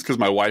doing this because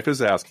my wife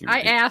is asking me. I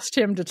asked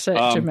him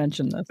to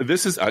mention this.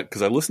 This is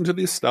because I listened to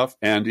this stuff,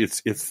 and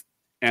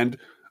and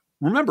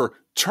remember,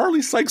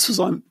 Charlie Sykes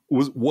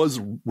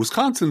was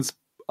Wisconsin's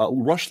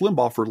Rush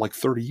Limbaugh for like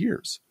 30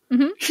 years.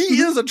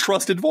 He is a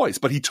trusted voice,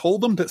 but he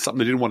told them that something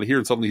they didn't want to hear,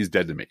 and suddenly he's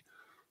dead to me.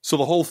 So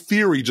the whole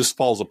theory just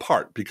falls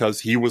apart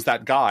because he was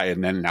that guy,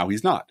 and then now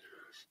he's not.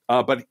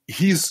 But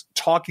he's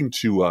talking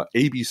to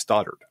A.B.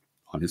 Stoddard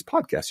on his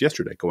podcast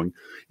yesterday, going,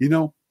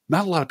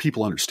 not a lot of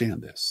people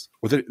understand this,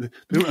 or they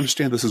don't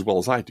understand this as well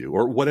as I do,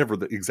 or whatever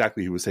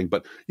exactly he was saying.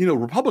 But,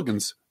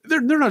 Republicans,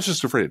 they're not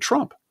just afraid of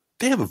Trump.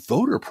 They have a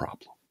voter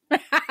problem.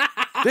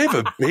 They have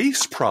a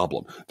base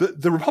problem.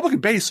 The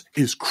Republican base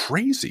is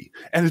crazy,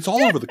 and it's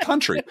all over the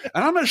country.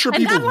 And I'm not sure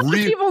people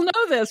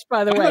know this,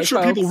 by the way. I'm not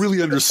sure people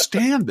really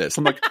understand this.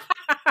 I'm like,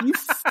 you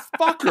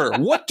fucker,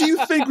 what do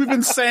you think we've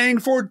been saying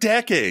for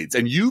decades?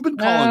 And you've been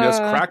calling us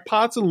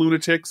crackpots and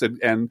lunatics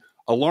and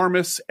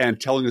alarmists and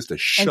telling us to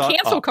shut up. And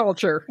cancel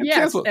culture.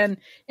 Yes. And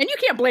you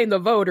can't blame the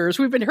voters.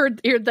 We've been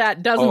heard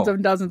that dozens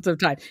and dozens of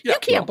times. Yeah, you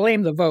can't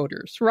blame the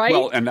voters, right?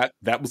 Well, and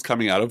that was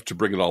coming out of, to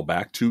bring it all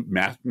back to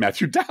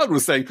Matthew Dowd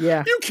was saying,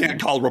 you can't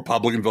call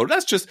Republican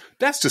voters.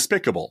 That's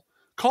despicable.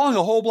 Calling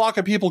a whole block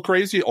of people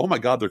crazy. Oh my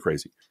God, they're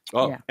crazy.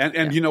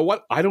 And you know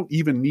what? I don't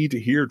even need to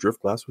hear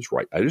Driftglass was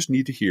right. I just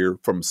need to hear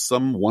from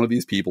one of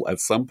these people at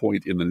some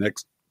point in the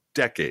next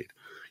decade.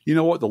 You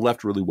know what? The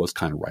left really was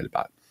kind of right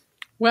about it.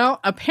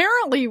 Well,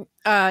 apparently,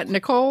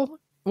 Nicole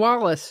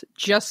Wallace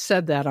just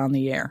said that on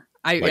the air.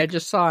 I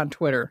just saw on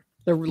Twitter.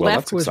 The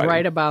left was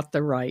right about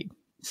the right.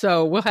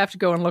 So we'll have to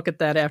go and look at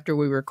that after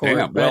we record.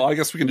 Yeah, well, I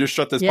guess we can just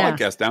shut this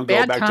podcast down.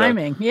 Bad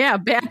timing.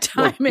 Bad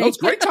timing. No, it's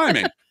great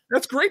timing.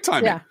 That's great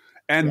timing. Yeah.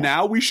 And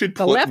now we should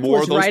put more of those people. The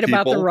left was right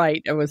about the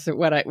right. It was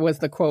was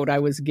the quote I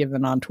was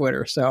given on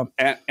Twitter. So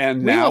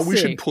and now we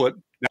should put.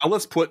 Now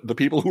let's put the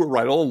people who were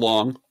right all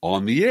along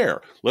on the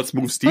air. Let's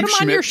move Steve Schmidt. Put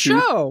them on your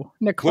show,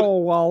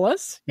 Nicole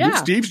Wallace. Yeah.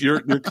 Steve,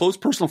 your close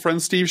personal friend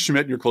Steve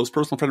Schmidt, your close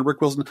personal friend Rick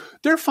Wilson,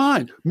 they're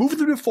fine. Move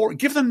them to 4.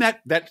 Give them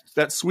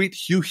that sweet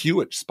Hugh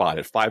Hewitt spot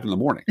at 5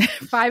 a.m.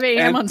 5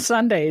 a.m. on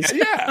Sundays.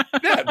 Yeah.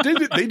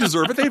 They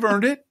deserve it. They've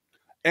earned it.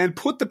 And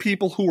put the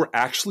people who are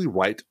actually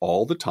right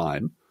all the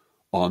time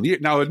on the air.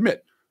 Now,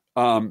 admit,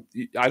 I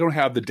don't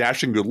have the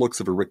dashing good looks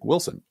of a Rick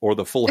Wilson or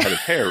the full head of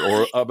hair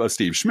or of a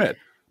Steve Schmidt.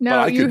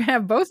 No, you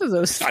have both of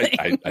those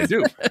things. I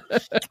do.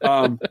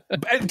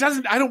 It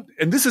doesn't. I don't.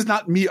 And this is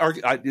not me.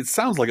 It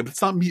sounds like it, but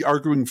it's not me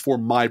arguing for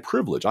my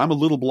privilege. I'm a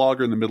little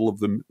blogger in the middle of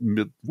the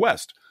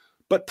Midwest.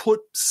 But put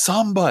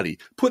some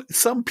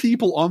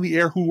people on the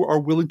air who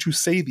are willing to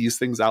say these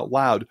things out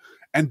loud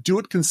and do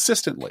it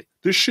consistently.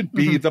 This should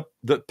be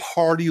the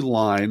party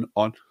line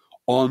on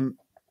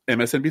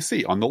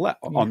MSNBC on the left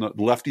on the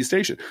lefty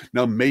station.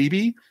 Now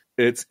maybe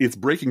it's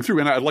breaking through,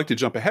 and I'd like to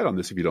jump ahead on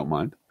this if you don't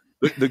mind.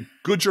 The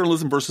good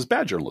journalism versus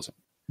bad journalism.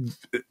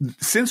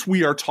 Since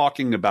we are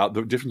talking about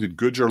the difference between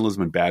good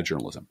journalism and bad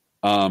journalism,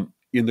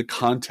 in the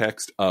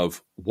context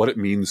of what it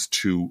means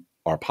to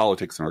our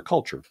politics and our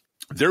culture,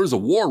 there is a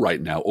war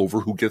right now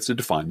over who gets to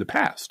define the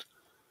past.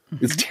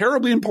 It's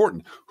terribly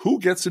important. Who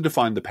gets to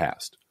define the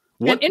past?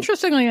 And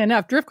interestingly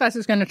enough, Driftglass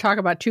is going to talk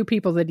about two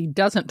people that he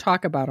doesn't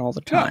talk about all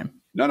the time.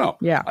 No.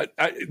 Yeah.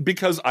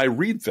 Because I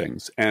read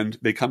things and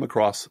they come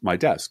across my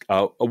desk.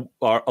 Our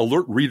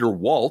alert reader,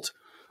 Walt,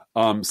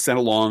 sent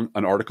along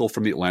an article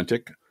from The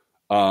Atlantic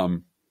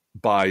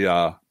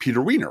by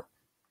Peter Wiener.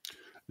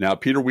 Now,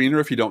 Peter Wiener,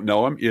 if you don't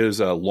know him, is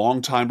a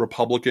longtime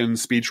Republican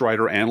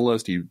speechwriter,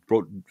 analyst. He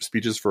wrote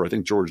speeches for, I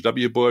think, George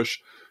W. Bush.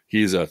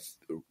 He's a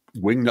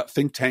wingnut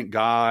think tank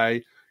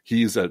guy.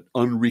 He's an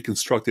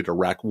unreconstructed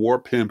Iraq war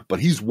pimp,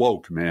 but he's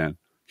woke, man.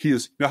 He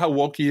is. You know how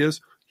woke he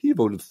is? He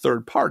voted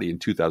third party in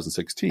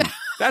 2016.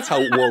 That's how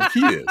woke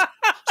he is.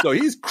 So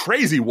he's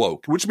crazy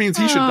woke, which means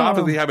he should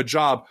obviously have a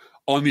job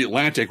on The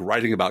Atlantic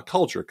writing about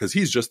culture because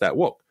he's just that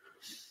woke.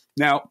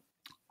 Now,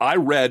 I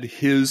read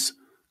his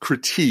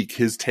critique,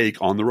 his take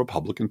on the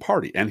Republican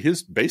Party, and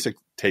his basic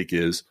take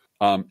is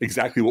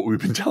exactly what we've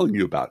been telling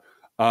you about,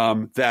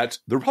 that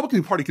the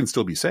Republican Party can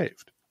still be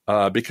saved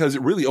because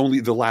it really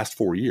only the last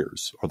 4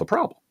 years are the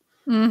problem.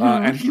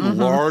 And he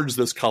larged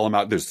this column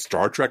out. There's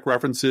Star Trek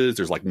references.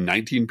 There's like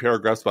 19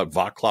 paragraphs about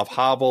Václav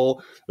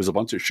Havel. There's a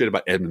bunch of shit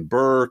about Edmund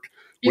Burke.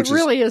 It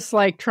really is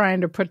like trying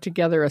to put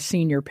together a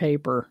senior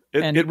paper.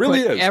 It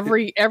really is.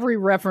 Every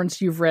reference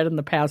you've read in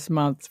the past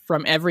month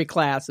from every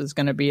class is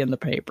going to be in the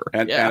paper.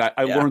 And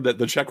I learned that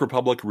the Czech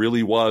Republic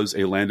really was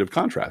a land of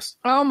contrast.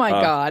 Oh, my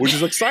God. Which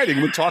is exciting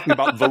when talking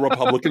about the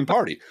Republican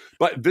Party.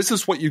 But this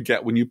is what you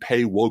get when you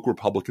pay woke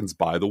Republicans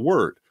by the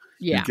word.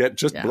 Yeah. You get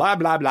just blah,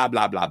 blah, blah,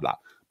 blah, blah, blah.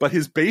 But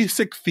his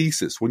basic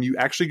thesis, when you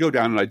actually go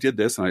down, and I did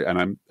this, and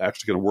I'm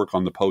actually going to work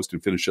on the post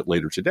and finish it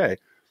later today,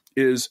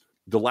 is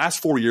the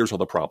last 4 years are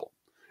the problem.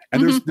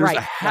 And there's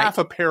a half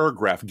a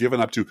paragraph given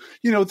up to,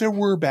 there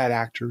were bad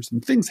actors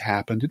and things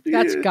happened.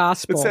 That's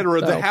gospel. Et cetera,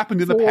 that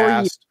happened in the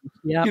past.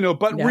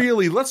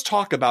 Really, let's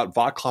talk about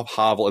Václav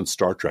Havel and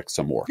Star Trek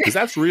some more, because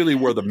that's really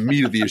where the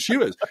meat of the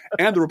issue is.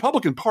 And the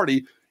Republican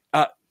Party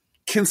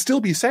can still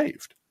be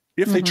saved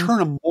if they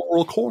turn a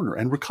moral corner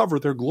and recover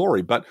their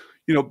glory. But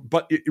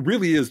it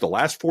really is the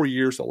last 4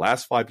 years, the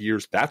last 5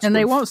 years. And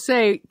they won't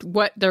say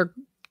what they're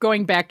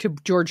going back to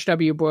George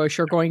W. Bush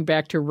or going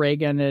back to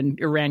Reagan and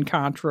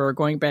Iran-Contra or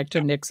going back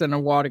to Nixon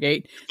and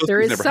Watergate. There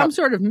is some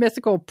sort of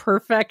mythical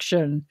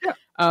perfection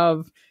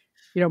of,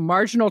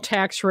 marginal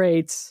tax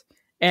rates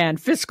and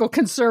fiscal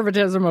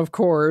conservatism, of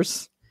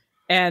course,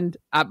 and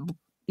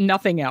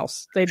nothing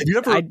else. Have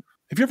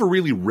you ever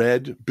really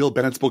read Bill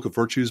Bennett's Book of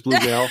Virtues, Blue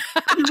Gal?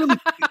 have you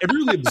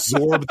really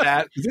absorbed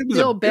that?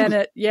 Bill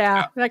Bennett,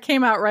 that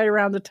came out right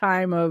around the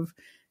time of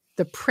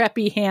the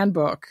preppy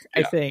handbook,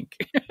 I think.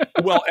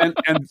 Well,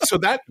 and so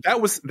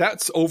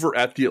that's over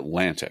at the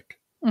Atlantic.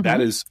 That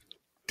is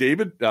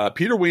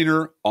Peter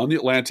Wiener on the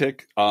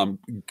Atlantic,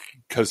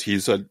 because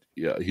he's a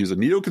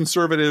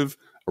neoconservative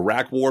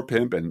Iraq war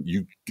pimp, and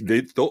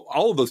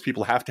all of those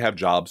people have to have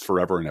jobs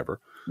forever and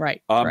ever.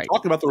 Right.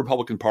 Talking about the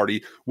Republican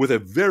Party with a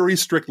very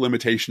strict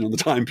limitation on the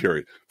time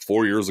period.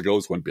 4 years ago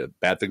is when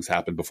bad things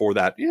happened. Before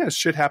that,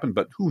 shit happened,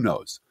 but who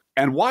knows?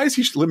 And why is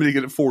he limiting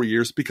it at 4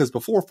 years? Because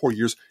before 4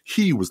 years,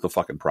 he was the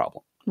fucking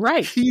problem.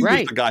 Right. He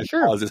was the guy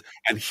who caused this,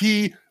 and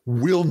he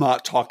will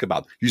not talk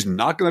about it. He's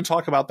not going to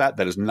talk about that.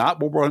 That is not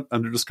what we're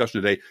under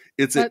discussion today.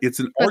 It's an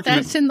argument. But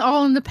that's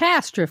all in the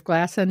past,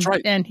 Driftglass,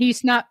 and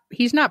he's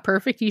not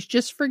perfect. He's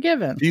just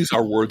forgiven. These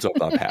are words of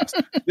the past.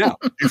 Now,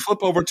 you flip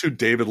over to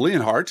David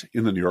Leonhardt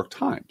in the New York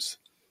Times.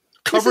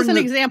 This is an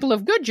example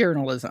of good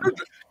journalism.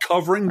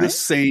 Covering the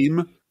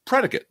same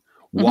predicate.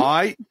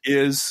 Why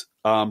is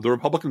the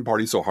Republican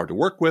Party so hard to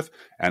work with,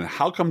 and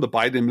how come the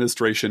Biden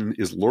administration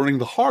is learning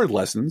the hard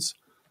lessons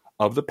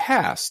of the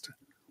past?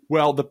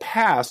 Well, the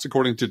past,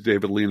 according to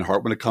David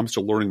Leonhardt, when it comes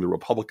to learning the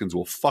Republicans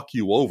will fuck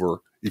you over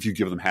if you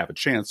give them half a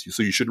chance,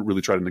 so you shouldn't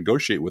really try to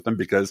negotiate with them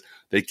because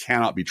they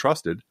cannot be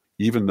trusted,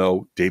 even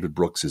though David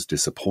Brooks is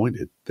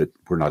disappointed that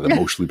we're not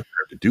emotionally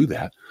prepared to do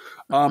that.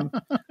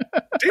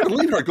 David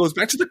Leonhardt goes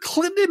back to the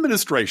Clinton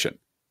administration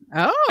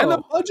and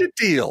the budget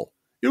deal.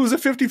 It was a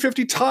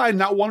 50-50 tie,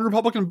 not one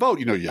Republican vote.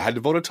 You had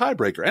to vote a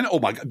tiebreaker. And, oh,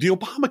 my God, the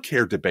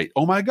Obamacare debate.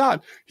 Oh, my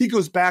God. He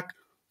goes back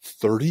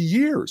 30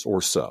 years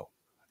or so.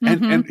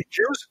 And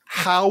here's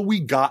how we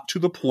got to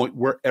the point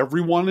where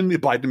everyone in the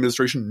Biden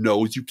administration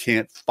knows you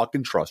can't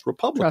fucking trust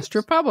Republicans. Trust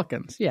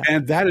Republicans, yeah.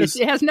 And that is...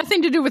 It has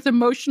nothing to do with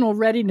emotional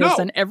readiness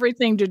and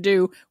everything to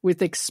do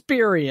with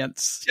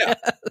experience. Yeah.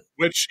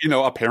 Which,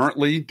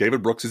 apparently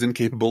David Brooks is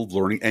incapable of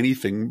learning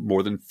anything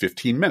more than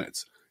 15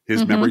 minutes.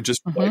 His memory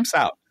just wipes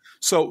out.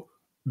 So...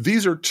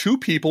 these are two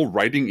people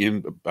writing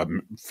in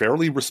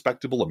fairly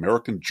respectable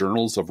American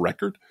journals of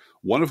record,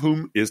 one of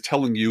whom is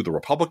telling you, the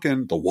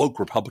woke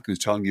Republican is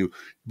telling you,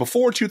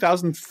 before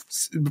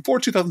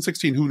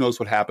 2016, who knows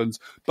what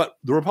happens, but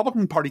the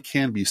Republican Party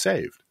can be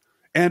saved.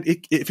 And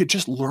if it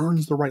just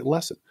learns the right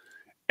lesson.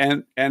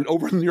 And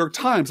over in the New York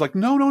Times, like,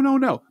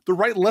 no. The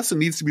right lesson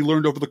needs to be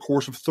learned over the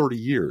course of 30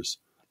 years,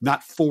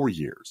 not 4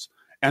 years.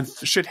 And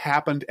shit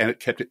happened, and it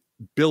kept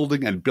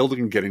building and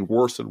getting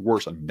worse and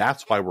worse. And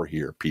that's why we're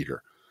here,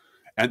 Peter.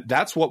 And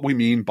that's what we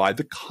mean by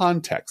the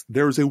context.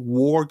 There's a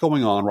war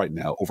going on right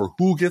now over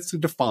who gets to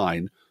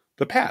define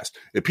the past.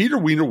 If Peter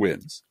Wiener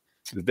wins,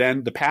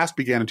 then the past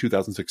began in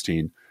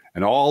 2016,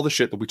 and all the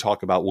shit that we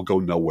talk about will go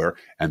nowhere,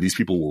 and these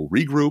people will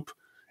regroup,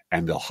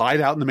 and they'll hide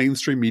out in the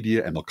mainstream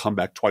media, and they'll come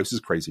back twice as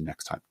crazy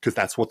next time, because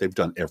that's what they've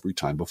done every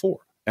time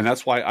before. And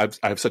that's why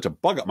I have such a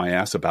bug up my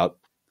ass about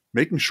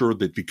making sure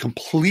that the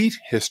complete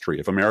history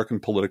of American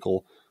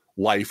political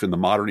life in the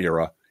modern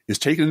era is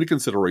taken into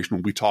consideration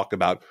when we talk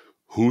about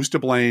who's to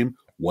blame,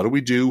 what do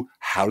we do,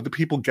 how do the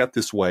people get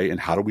this way, and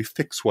how do we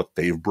fix what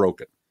they've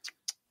broken.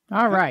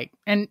 All right.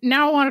 And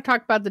now I want to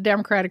talk about the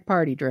Democratic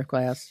Party,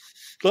 Driftglass.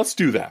 Let's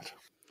do that.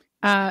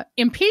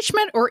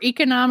 Impeachment or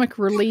economic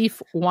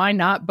relief, why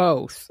not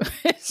both?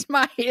 It's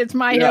my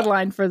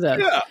headline for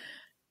this.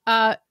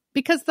 Yeah.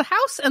 Because the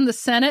House and the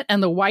Senate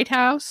and the White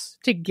House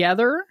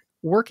together,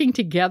 working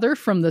together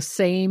from the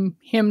same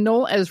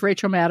hymnal, as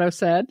Rachel Maddow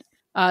said,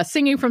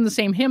 singing from the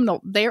same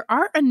hymnal. There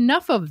aren't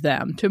enough of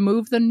them to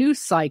move the news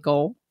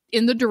cycle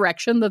in the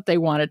direction that they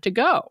want it to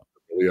go.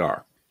 We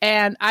are.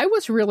 And I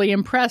was really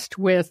impressed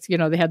with,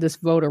 they had this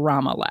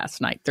vote-a-rama last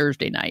night,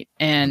 Thursday night.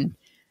 And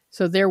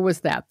so there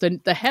was that.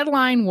 The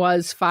headline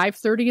was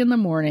 5:30 in the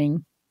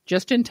morning,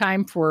 just in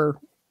time for,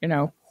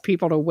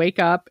 people to wake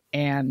up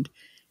and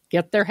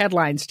get their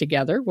headlines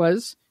together,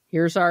 was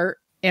here's our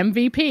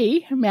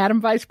MVP, Madam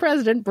Vice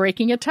President,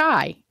 breaking a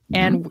tie.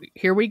 And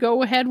here we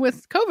go ahead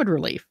with COVID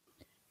relief.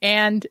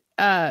 And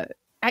I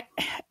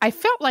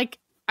felt like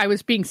I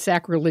was being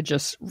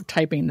sacrilegious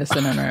typing this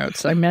in our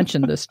notes. I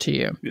mentioned this to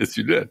you. Yes,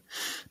 you did.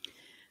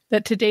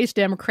 That today's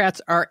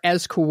Democrats are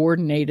as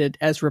coordinated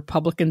as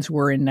Republicans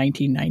were in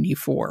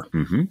 1994.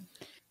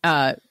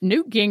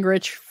 Newt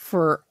Gingrich,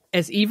 for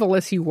as evil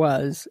as he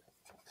was,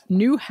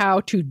 knew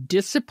how to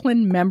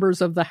discipline members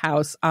of the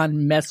House on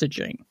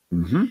messaging.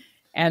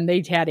 And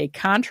they had a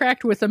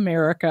contract with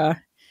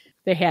America.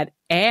 They had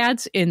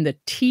ads in the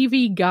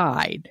TV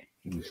Guide,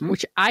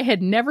 which I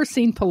had never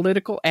seen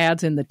political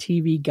ads in the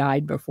TV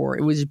Guide before.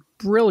 It was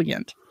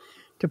brilliant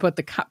to put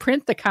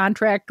print the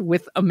contract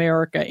with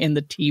America in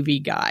the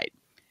TV Guide,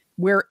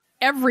 where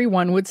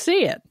everyone would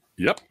see it.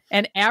 Yep.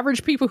 And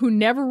average people who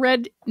never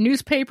read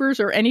newspapers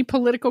or any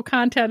political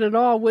content at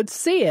all would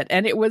see it.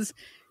 And it was,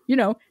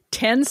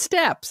 10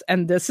 steps,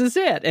 and this is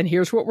it, and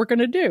here's what we're going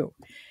to do.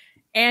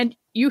 And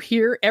you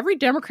hear every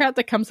Democrat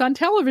that comes on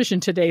television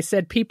today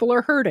said people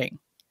are hurting.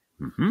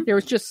 There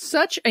was just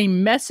such a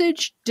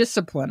message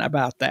discipline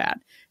about that.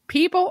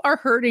 People are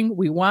hurting.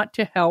 We want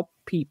to help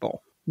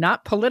people.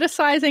 Not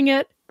politicizing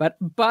it, but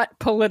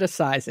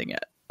politicizing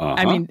it.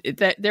 I mean,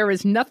 there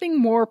is nothing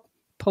more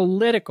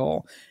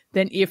political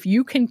than if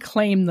you can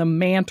claim the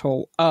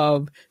mantle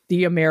of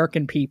the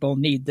American people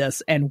need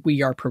this and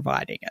we are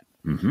providing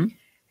it.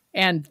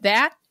 And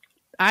that,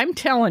 I'm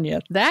telling you,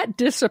 that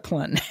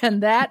discipline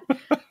and that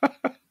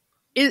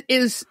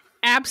is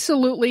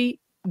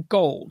absolutely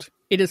gold.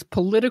 It is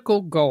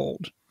political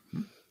gold.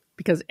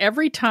 Because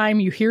every time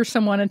you hear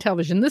someone on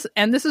television,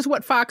 this is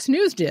what Fox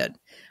News did.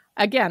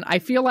 Again, I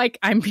feel like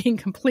I'm being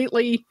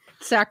completely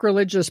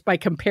sacrilegious by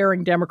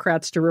comparing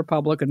Democrats to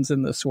Republicans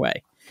in this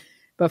way.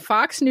 But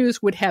Fox News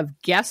would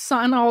have guests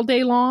on all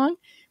day long,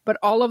 but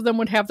all of them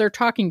would have their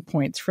talking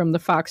points from the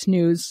Fox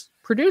News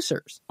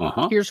producers.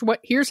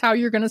 Here's how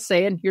you're going to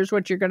say it, and here's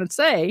what you're going to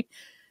say,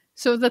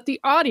 so that the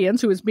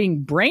audience, who is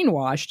being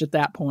brainwashed at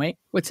that point,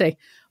 would say,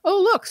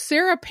 oh, look,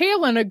 Sarah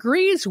Palin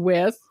agrees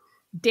with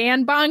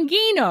Dan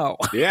Bongino.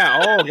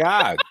 Yeah. Oh,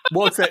 God.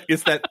 Well,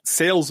 it's that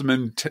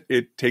salesman.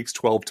 It takes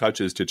 12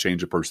 touches to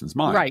change a person's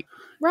mind. Right.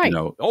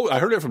 I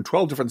heard it from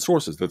 12 different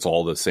sources. That's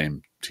all the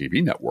same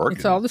TV network.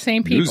 It's all the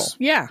same people. News.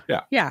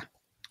 Yeah.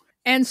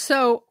 And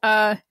so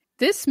the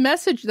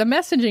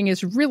messaging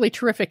is really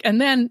terrific. And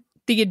then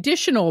the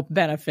additional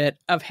benefit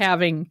of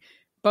having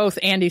both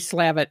Andy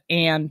Slavitt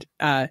and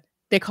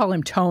they call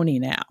him Tony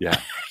now. Yeah.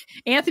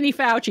 Anthony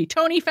Fauci,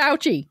 Tony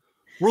Fauci.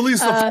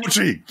 Release the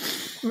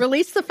Fauci.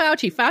 Release the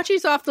Fauci.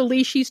 Fauci's off the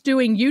leash. He's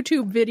doing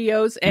YouTube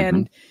videos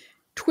and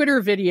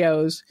Twitter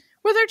videos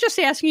where they're just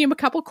asking him a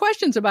couple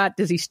questions about,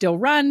 does he still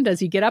run? Does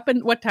he get up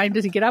and what time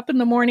does he get up in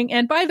the morning?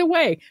 And by the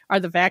way, are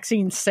the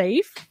vaccines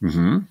safe?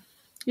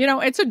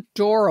 It's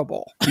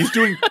adorable. He's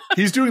doing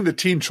the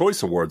Teen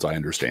Choice Awards, I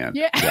understand.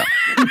 Yeah.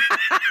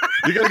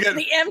 You're gonna get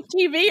the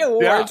MTV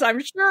Awards, I'm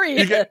sure he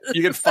is.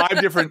 You get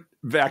 5 different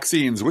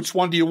vaccines. Which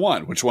one do you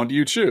want? Which one do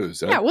you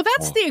choose? Yeah, well,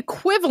 that's the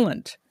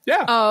equivalent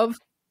of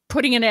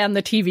putting an ad in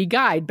the TV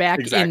Guide back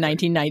in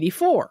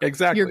 1994.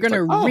 Exactly. You're going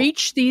to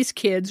reach these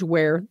kids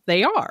where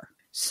they are.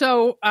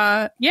 So,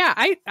 I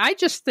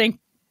just think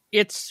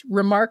it's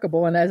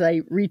remarkable. And as I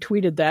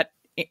retweeted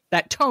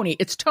that Tony,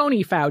 it's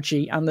Tony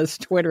Fauci on this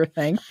Twitter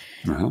thing.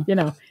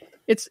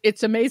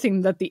 It's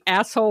amazing that the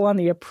asshole on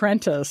The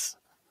Apprentice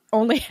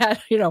only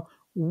had,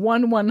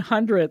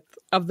 1/100th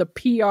of the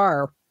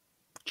PR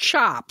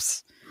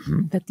chops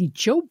that the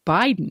Joe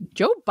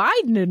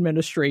Biden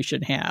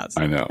administration has.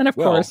 I know. And of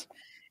course,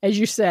 as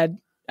you said,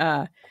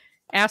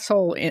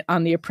 asshole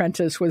on The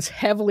Apprentice was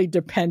heavily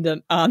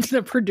dependent on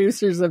the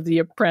producers of The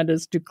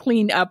Apprentice to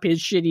clean up his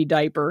shitty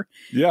diaper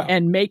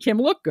and make him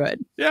look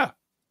good. Yeah.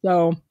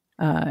 So,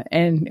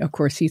 and of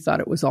course, he thought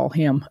it was all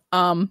him.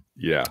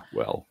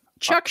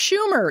 Chuck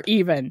Schumer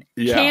even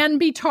can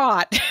be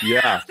taught.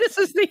 Yeah. This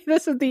is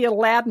the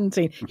Aladdin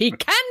scene. He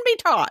can be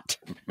taught.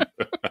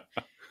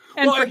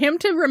 And for him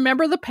to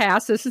remember the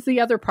past, this is the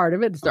other part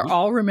of it. They're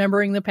all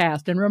remembering the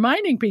past and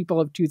reminding people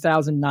of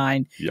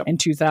 2009 and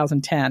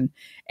 2010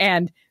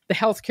 and the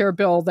healthcare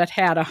bill that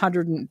had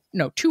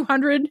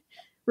 200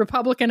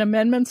 Republican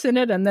amendments in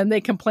it, and then they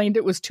complained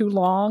it was too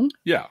long.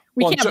 Yeah.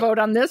 We can't vote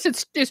on this.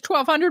 It's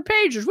 1,200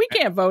 pages. We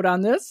can't vote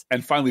on this.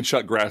 And finally,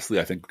 Chuck Grassley,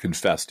 I think,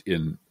 confessed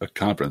in a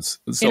conference.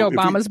 So in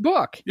Obama's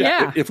book.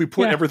 Yeah. If we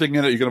put everything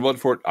in it, you're going to vote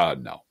for it?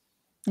 No.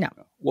 No.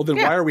 Well, then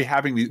why are we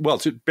having these? Well,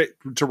 to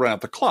run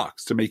out the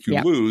clocks, to make you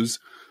lose.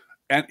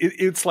 And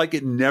it's like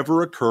it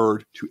never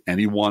occurred to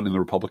anyone in the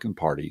Republican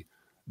Party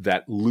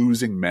that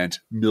losing meant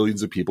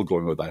millions of people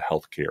going without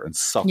health care and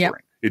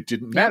suffering. It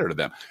didn't matter to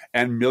them.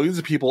 And millions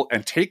of people,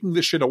 and taking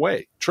this shit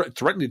away,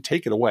 threatening to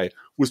take it away,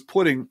 was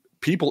putting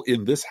people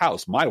in this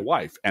house, my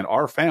wife and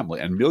our family,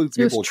 and millions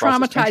of people across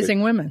this country,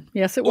 traumatizing women.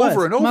 Yes, it was.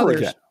 Over and over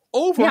again.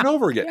 Over and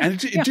over again.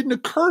 And it didn't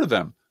occur to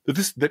them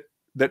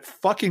that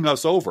fucking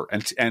us over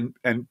and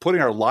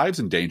putting our lives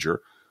in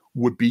danger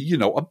would be,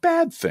 a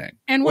bad thing.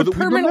 And would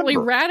permanently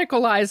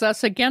radicalize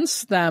us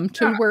against them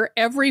to where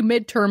every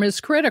midterm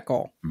is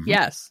critical. Mm-hmm.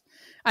 Yes.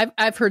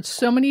 I've heard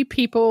so many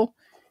people,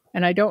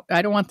 and I don't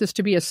want this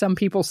to be as some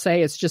people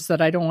say, it's just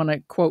that I don't want to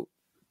quote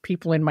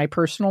people in my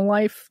personal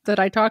life that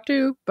I talk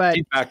to, but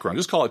deep background.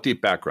 Just call it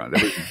deep background.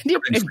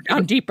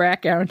 Deep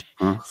background,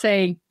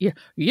 saying,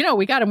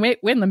 we got to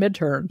win the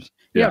midterms.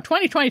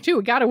 2022,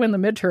 we got to win the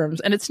midterms.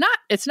 And it's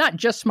not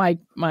just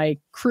my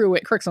crew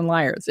at Crooks and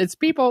Liars. It's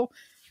people,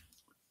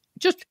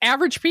 just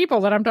average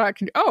people that I'm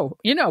talking to. Oh,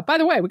 by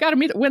the way, we got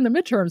to win the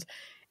midterms.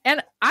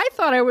 And I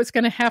thought I was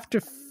going to have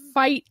to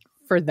fight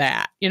for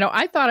that.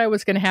 I thought I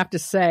was going to have to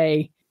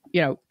say,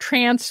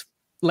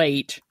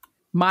 translate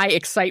my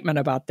excitement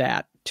about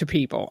that to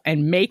people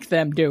and make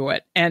them do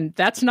it. And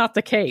that's not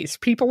the case.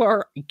 People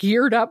are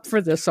geared up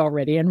for this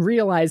already and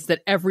realize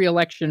that every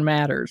election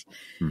matters.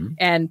 Mm-hmm.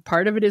 And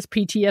part of it is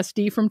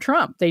PTSD from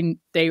Trump.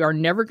 They are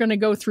never going to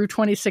go through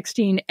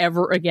 2016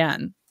 ever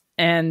again.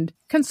 And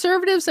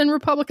conservatives and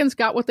Republicans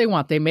got what they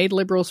want. They made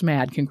liberals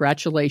mad.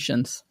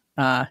 Congratulations.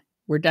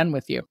 We're done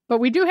with you. But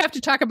we do have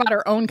to talk about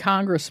our own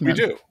congressman.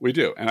 We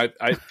do. And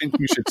I think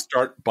we should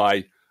start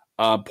by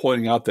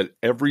pointing out that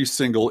every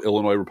single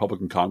Illinois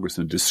Republican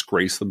congressman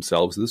disgraced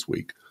themselves this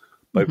week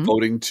by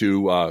voting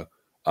to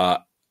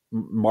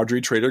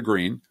Marjorie Taylor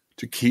Greene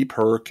to keep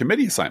her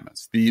committee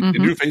assignments, the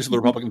new face of the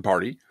Republican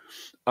Party.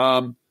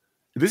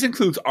 This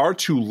includes our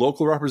two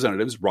local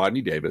representatives,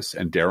 Rodney Davis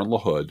and Darren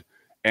LaHood,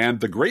 and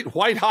the great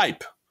white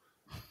hype,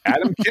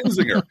 Adam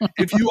Kinzinger.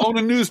 If you own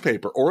a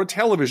newspaper or a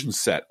television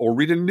set or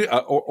read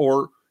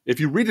or if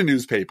you read a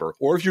newspaper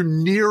or if you're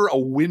near a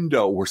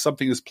window where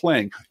something is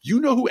playing, you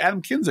know who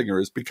Adam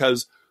Kinzinger is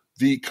because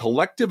the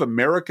collective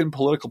American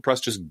political press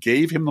just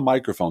gave him the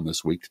microphone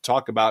this week to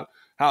talk about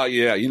how,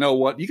 you know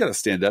what, you got to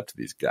stand up to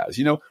these guys.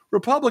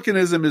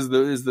 Republicanism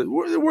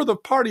we're the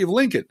party of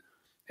Lincoln,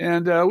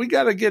 and we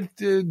got to get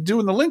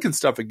doing the Lincoln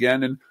stuff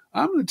again. And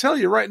I'm going to tell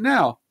you right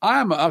now,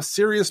 I'm a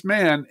serious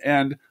man,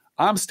 and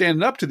I'm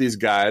standing up to these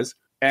guys.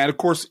 And of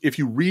course, if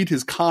you read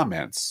his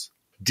comments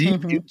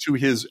deep into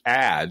his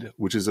ad,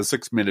 which is a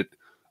 6-minute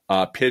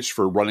pitch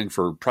for running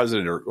for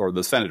president or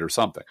the Senate or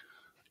something,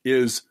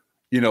 is,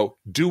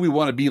 do we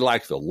want to be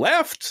like the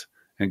left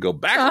and go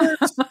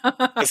backwards?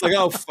 It's like,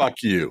 oh,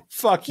 fuck you.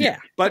 Yeah,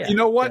 but you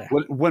know what? Yeah.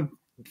 When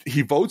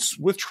he votes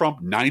with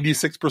Trump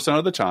 96%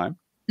 of the time,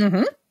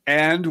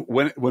 and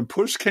when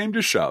push came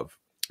to shove,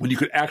 when you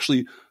could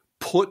actually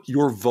put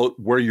your vote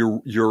where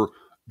your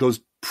those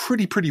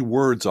pretty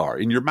words are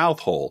in your mouth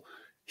hole,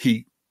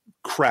 he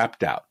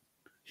crapped out.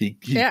 He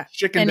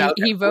chickened out.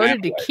 He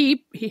voted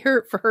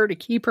for her to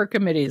keep her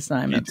committee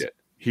assignments.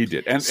 He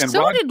did. And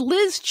so did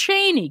Liz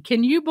Cheney.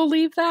 Can you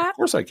believe that? Of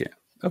course I can.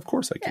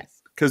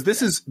 Yes. Because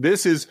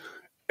this is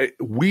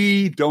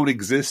we don't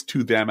exist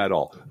to them at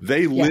all.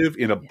 They live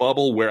in a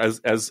bubble where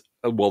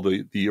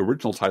the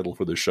original title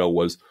for the show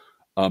was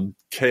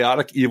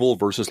chaotic evil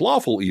versus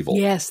lawful evil.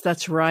 Yes,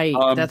 that's right.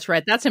 That's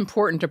right. That's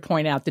important to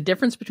point out. The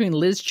difference between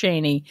Liz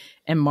Cheney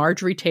and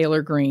Marjorie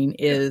Taylor Greene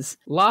is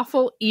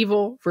lawful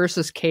evil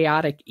versus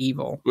chaotic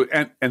evil.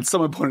 And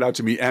someone pointed out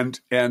to me, and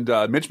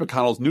Mitch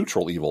McConnell's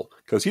neutral evil,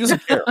 because he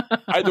doesn't care.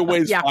 Either way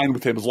is fine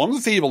with him. As long as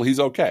it's evil, he's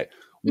okay.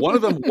 One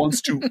of them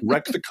wants to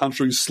wreck the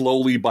country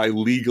slowly by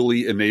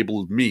legally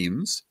enabled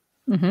means,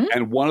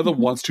 and one of them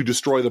wants to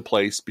destroy the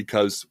place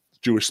because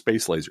Jewish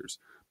space lasers.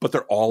 But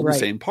they're all the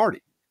same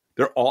party.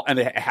 They're all, and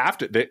they have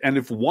to. And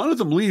if one of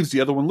them leaves, the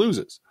other one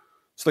loses.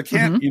 So they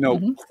can't,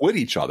 quit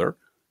each other,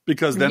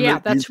 because then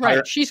that's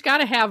right. She's got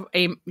to have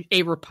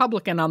a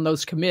Republican on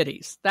those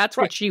committees. That's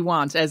what she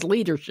wants as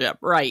leadership.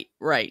 Right.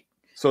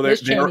 So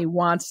Liz Cheney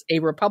wants a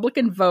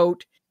Republican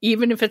vote,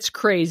 even if it's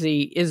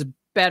crazy, is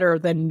better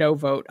than no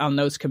vote on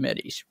those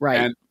committees.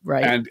 Right.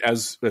 And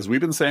as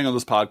we've been saying on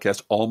this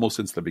podcast almost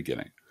since the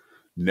beginning,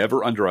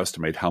 never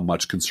underestimate how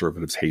much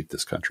conservatives hate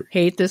this country.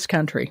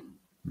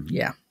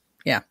 Yeah.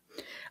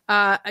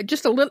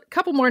 Just a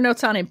couple more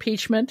notes on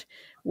impeachment.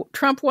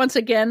 Trump once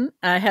again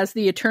has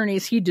the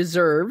attorneys he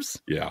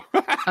deserves. Yeah.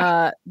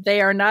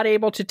 They are not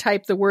able to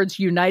type the words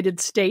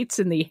United States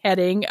in the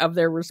heading of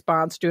their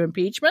response to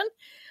impeachment.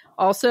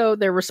 Also,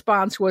 their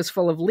response was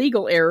full of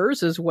legal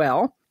errors as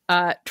well.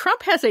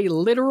 Trump has a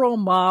literal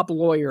mob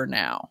lawyer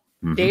now,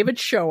 David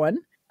Schoen,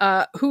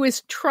 who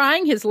is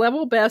trying his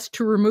level best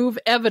to remove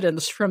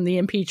evidence from the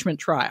impeachment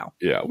trial.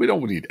 Yeah, we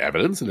don't need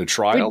evidence in a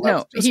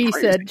trial. He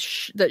said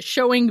that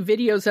showing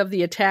videos of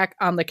the attack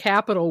on the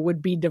Capitol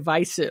would be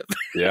divisive.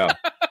 Yeah.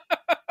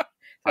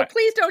 So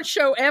please don't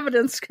show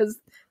evidence, because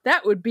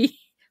that would be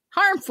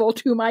harmful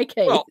to my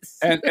case. Well,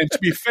 and to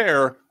be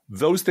fair,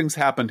 those things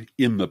happened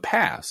in the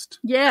past.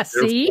 Yes,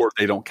 Therefore,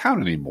 they don't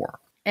count anymore.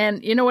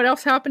 And you know what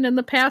else happened in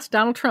the past?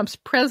 Donald Trump's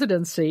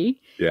presidency,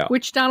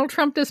 which Donald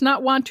Trump does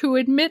not want to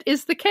admit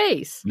is the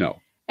case. No.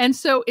 And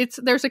so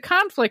there's a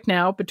conflict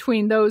now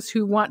between those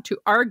who want to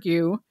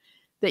argue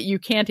that you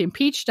can't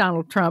impeach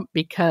Donald Trump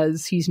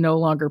because he's no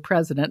longer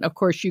president. Of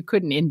course, you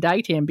couldn't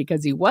indict him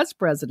because he was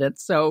president,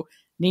 so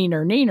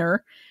neener.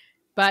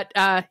 But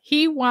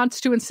he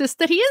wants to insist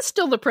that he is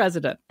still the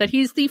president, that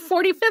he's the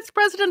 45th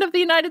president of the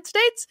United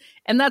States,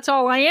 and that's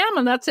all I am,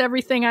 and that's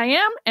everything I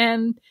am.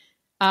 And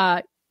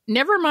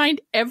never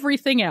mind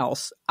everything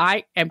else.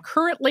 I am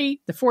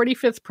currently the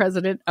 45th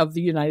president of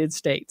the United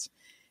States,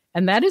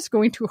 and that is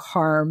going to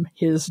harm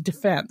his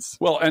defense.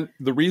 Well, and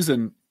the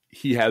reason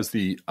he has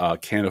the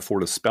can't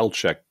afford a spell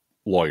check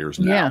lawyers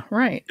now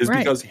is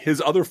because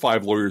his other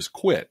 5 lawyers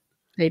quit.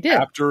 They did.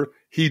 After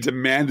he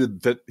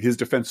demanded that his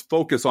defense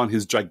focus on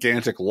his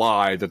gigantic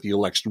lie that the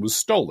election was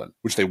stolen,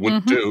 which they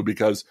wouldn't do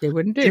because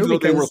even though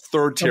they were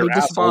third-tier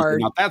assholes, they're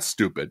not that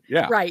stupid.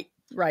 Yeah. Right.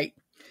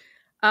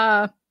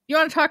 You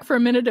want to talk for a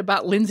minute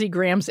about Lindsey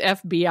Graham's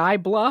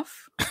FBI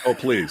bluff? Oh,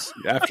 please.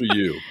 After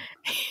you.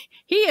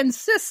 He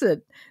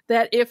insisted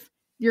that if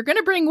you're going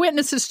to bring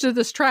witnesses to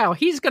this trial,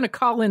 he's going to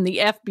call in the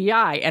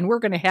FBI and we're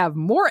going to have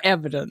more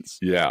evidence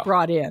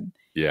brought in.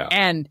 Yeah.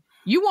 And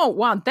you won't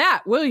want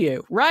that, will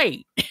you?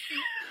 Right.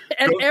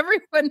 And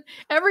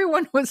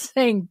everyone was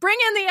saying, bring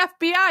in the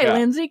FBI,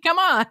 Lindsey, come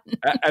on.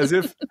 As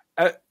if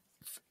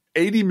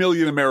 80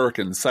 million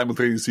Americans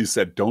simultaneously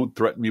said, don't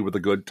threaten me with a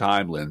good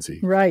time,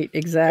 Lindsey. Right.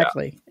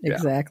 Exactly.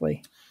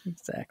 Exactly.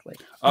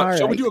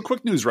 Shall we do a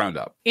quick news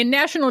roundup? In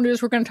national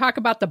news, we're going to talk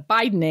about the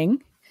Bidening.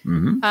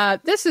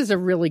 This is a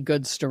really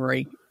good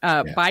story.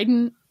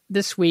 Biden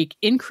this week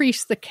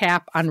increased the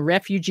cap on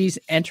refugees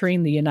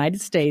entering the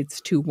United States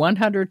to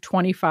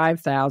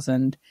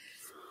 125,000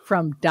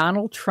 from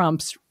Donald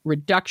Trump's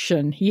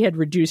reduction. He had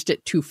reduced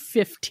it to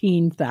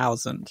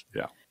 15,000.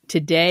 Yeah.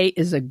 Today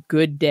is a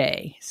good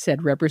day,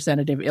 said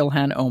Representative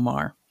Ilhan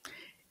Omar.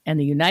 And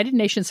the United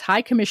Nations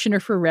High Commissioner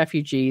for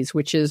Refugees,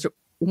 which is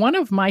one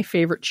of my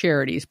favorite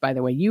charities, by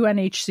the way,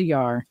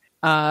 UNHCR,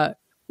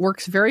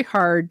 works very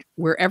hard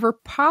wherever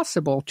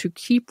possible to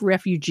keep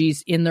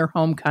refugees in their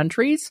home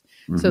countries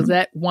so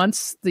that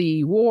once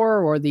the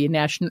war or the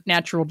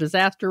natural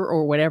disaster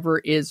or whatever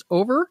is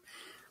over,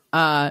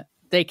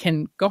 they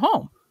can go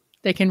home.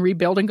 They can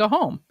rebuild and go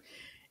home.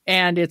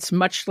 And it's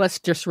much less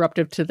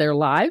disruptive to their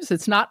lives.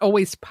 It's not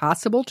always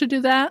possible to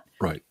do that.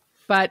 Right.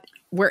 But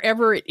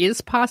wherever it is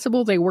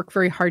possible, they work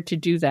very hard to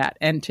do that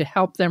and to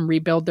help them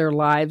rebuild their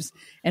lives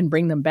and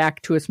bring them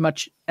back to as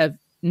much of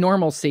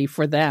normalcy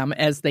for them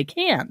as they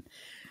can.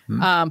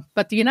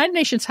 But the United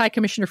Nations High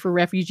Commissioner for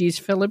Refugees,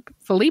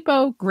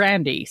 Filippo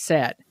Grandi,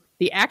 said,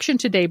 the action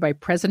today by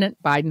President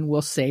Biden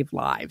will save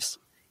lives.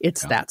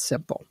 It's that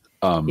simple.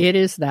 It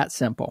is that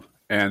simple.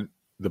 And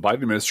the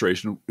Biden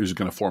administration is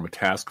going to form a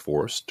task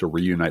force to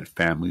reunite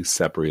families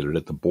separated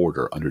at the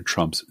border under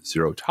Trump's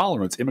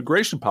zero-tolerance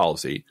immigration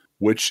policy,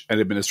 which an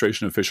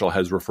administration official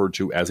has referred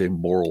to as a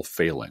moral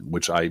failing,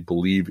 which I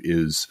believe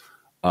is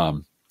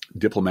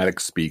diplomatic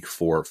speak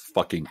for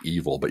fucking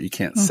evil. But you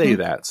can't say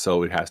that,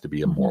 so it has to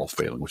be a moral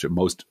failing, which it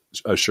most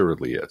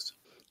assuredly is.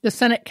 The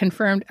Senate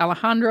confirmed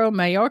Alejandro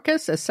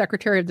Mayorkas as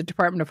Secretary of the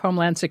Department of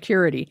Homeland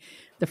Security,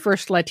 the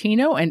first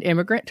Latino and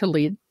immigrant to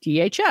lead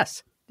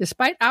DHS.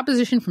 Despite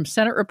opposition from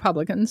Senate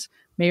Republicans,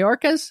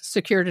 Mayorkas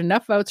secured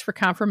enough votes for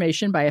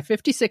confirmation by a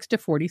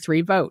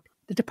 56-43 vote.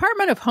 The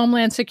Department of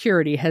Homeland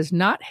Security has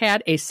not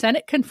had a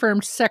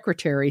Senate-confirmed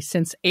secretary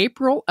since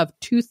April of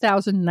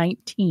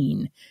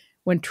 2019,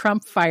 when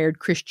Trump fired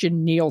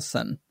Christian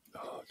Nielsen.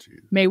 Oh, geez.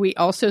 May we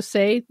also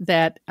say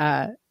that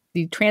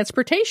the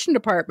Transportation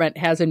Department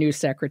has a new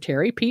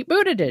secretary, Pete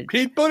Buttigieg.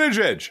 Pete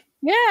Buttigieg.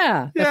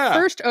 Yeah, the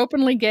first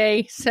openly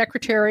gay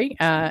secretary,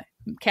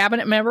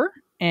 cabinet member.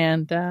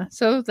 And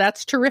so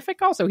that's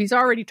terrific also. He's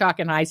already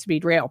talking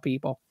high-speed rail,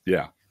 people.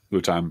 Yeah,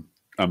 which I'm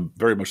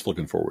very much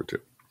looking forward to.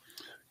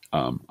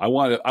 I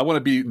want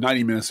to be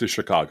 90 minutes to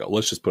Chicago.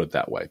 Let's just put it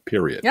that way,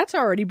 period. That's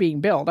already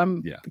being built.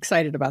 I'm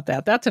excited about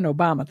that. That's an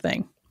Obama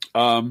thing.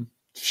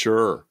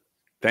 Sure.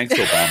 Thanks,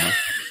 Obama.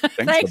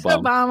 Thanks,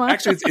 Obama.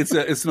 Actually, it's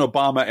an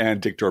Obama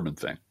and Dick Durbin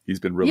thing. He's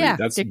been really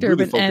that's Dick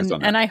really Durbin. focused on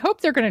that. And I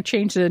hope they're going to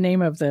change the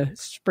name of the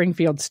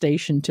Springfield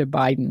station to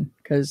Biden,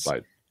 because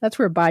that's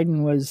where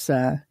Biden was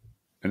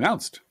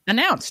announced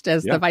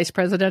as the vice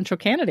presidential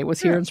candidate,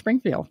 was here in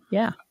Springfield.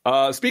 Yeah.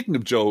 Speaking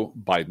of Joe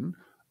Biden,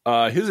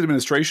 his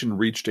administration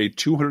reached a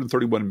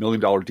 $231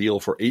 million deal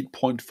for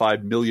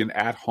 8.5 million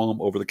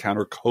at-home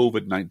over-the-counter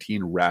COVID-19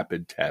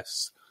 rapid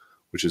tests,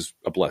 which is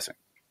a blessing.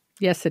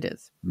 Yes, it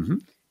is.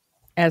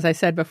 As I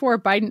said before,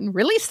 Biden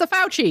released the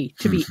Fauci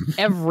to be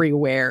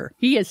everywhere.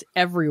 He is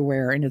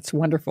everywhere, and it's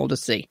wonderful to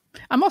see.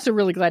 I'm also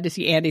really glad to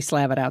see Andy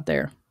Slavitt out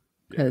there,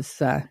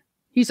 because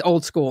he's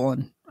old school,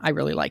 and I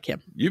really like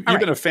him. You've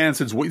been a fan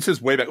since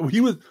way back.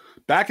 He was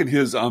back in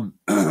his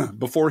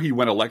before he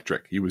went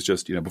electric. He was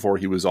just before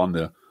he was on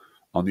the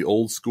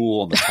old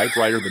school, on the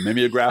typewriter, the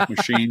mimeograph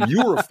machine.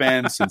 You were a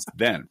fan since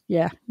then.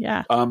 Yeah.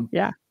 And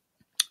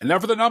now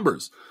for the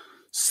numbers.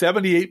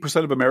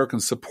 78% of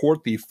Americans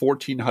support the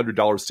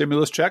 $1,400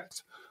 stimulus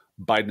checks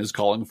Biden is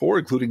calling for,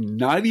 including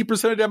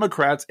 90% of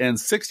Democrats and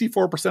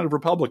 64% of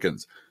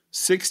Republicans.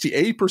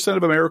 68%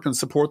 of Americans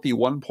support the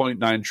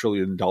 $1.9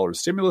 trillion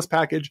stimulus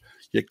package.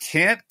 You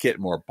can't get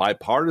more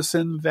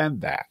bipartisan than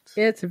that.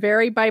 It's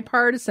very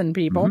bipartisan,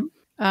 people.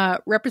 Mm-hmm.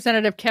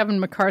 Representative Kevin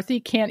McCarthy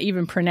can't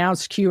even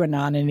pronounce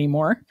QAnon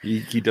anymore.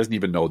 He doesn't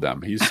even know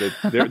them. He said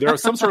there are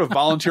some sort of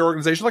volunteer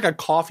organization, like a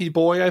coffee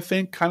boy, I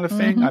think, kind of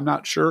thing. Mm-hmm. I'm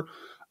not sure.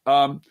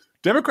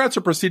 Democrats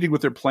are proceeding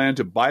with their plan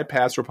to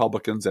bypass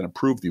Republicans and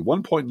approve the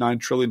 $1.9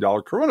 trillion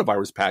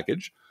coronavirus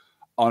package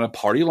on a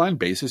party-line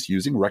basis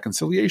using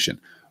reconciliation.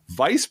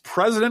 Vice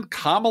President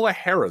Kamala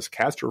Harris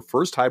cast her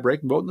first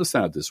tie-breaking vote in the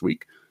Senate this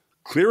week,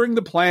 clearing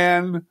the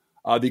plan,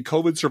 the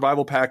COVID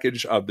survival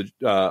package of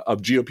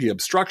GOP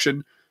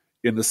obstruction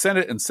in the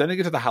Senate and sending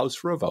it to the House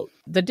for a vote.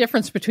 The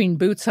difference between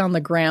boots on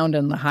the ground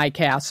and the high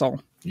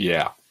castle.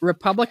 Yeah.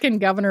 Republican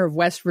governor of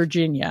West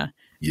Virginia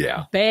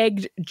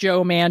begged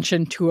Joe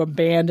Manchin to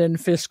abandon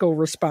fiscal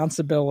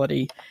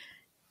responsibility.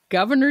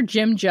 Governor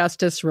Jim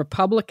Justice,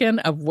 Republican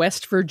of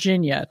West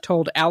Virginia,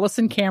 told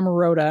Allison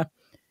Camerota,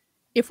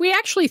 if we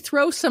actually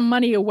throw some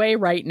money away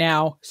right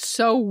now,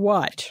 so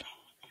what?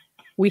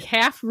 We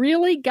have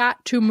really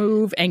got to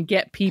move and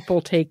get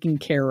people taken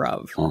care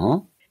of.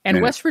 Uh-huh.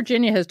 And West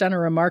Virginia has done a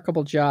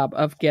remarkable job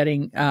of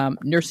getting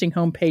nursing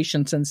home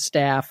patients and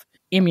staff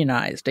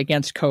immunized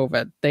against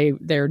COVID.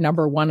 They're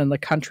number one in the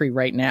country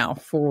right now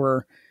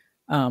for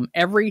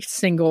every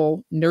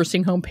single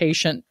nursing home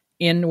patient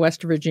in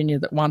West Virginia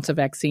that wants a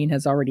vaccine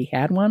has already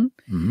had one.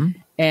 Mm-hmm.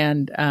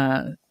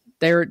 And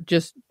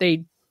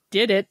they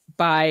did it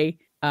by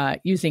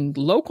using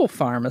local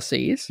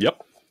pharmacies.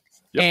 Yep.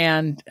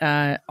 And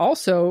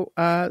also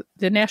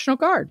the National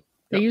Guard.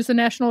 They use the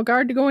National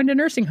Guard to go into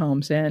nursing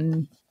homes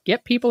and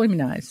get people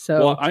immunized.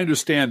 So, well, I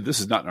understand, this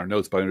is not in our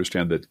notes, but I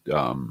understand that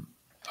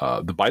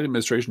the Biden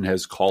administration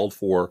has called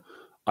for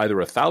either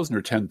 1,000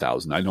 or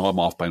 10,000. I know I'm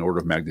off by an order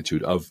of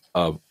magnitude of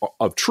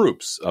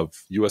troops of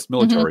U.S.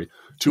 military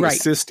to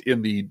assist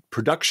in the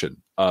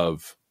production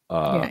of.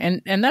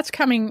 And that's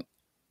coming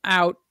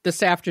out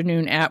this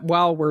afternoon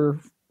while we're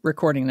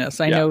recording this.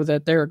 I know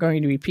that there are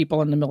going to be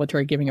people in the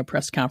military giving a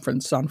press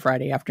conference on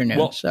Friday afternoon.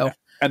 Well,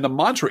 and the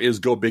mantra is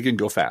go big and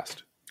go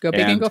fast. Go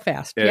big and go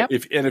fast. Yep.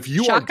 If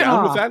you are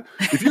down with that,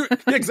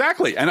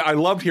 exactly. And I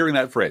loved hearing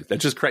that phrase.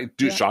 That's just great.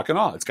 Shock and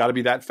awe. It's got to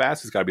be that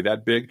fast. It's got to be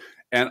that big.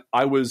 And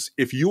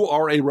if you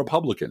are a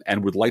Republican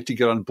and would like to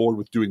get on board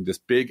with doing this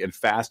big and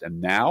fast and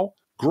now,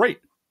 great.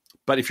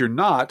 But if you're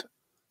not,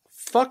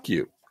 fuck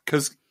you.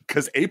 Because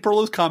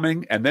April is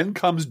coming, and then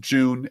comes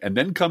June, and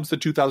then comes the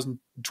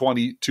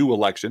 2022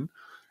 election,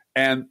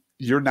 and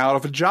you're now out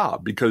of a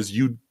job because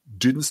you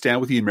didn't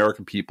stand with the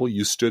American people.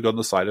 You stood on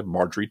the side of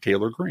Marjorie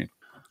Taylor Greene.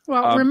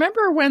 Well,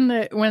 remember when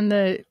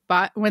the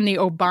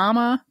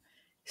Obama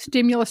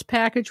stimulus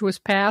package was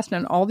passed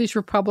and all these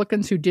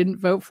Republicans who didn't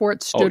vote for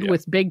it stood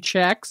with big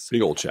checks?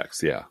 Big old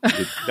checks, yeah.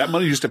 That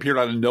money just appeared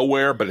out of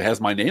nowhere, but it has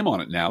my name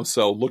on it now.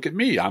 So look at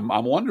me. I'm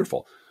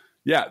wonderful.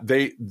 Yeah,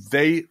 they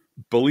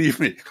believe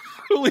me.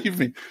 Believe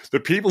me. The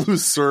people who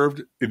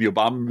served in the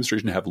Obama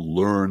administration have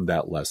learned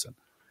that lesson.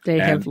 They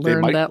have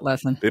learned that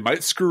lesson. They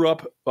might screw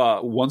up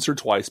once or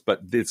twice,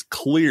 but it's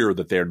clear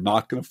that they're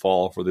not going to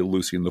fall for the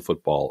Lucy in the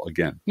football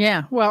again.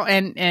 Yeah. Well,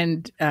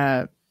 and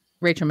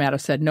Rachel Maddow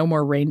said no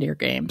more reindeer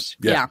games.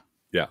 Yeah.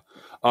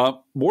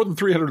 More than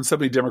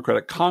 370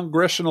 Democratic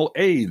congressional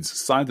aides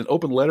signed an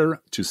open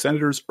letter to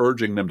senators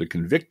urging them to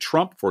convict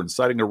Trump for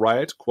inciting a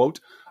riot,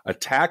 quote,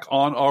 attack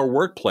on our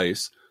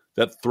workplace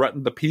that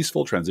threatened the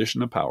peaceful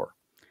transition of power.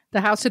 The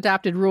House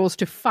adopted rules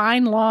to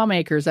fine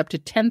lawmakers up to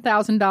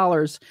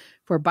 $10,000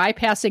 for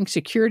bypassing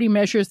security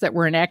measures that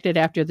were enacted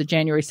after the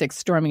January 6th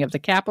storming of the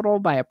Capitol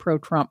by a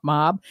pro-Trump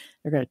mob.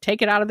 They're going to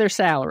take it out of their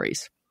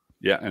salaries.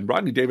 Yeah, and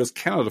Rodney Davis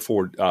cannot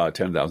afford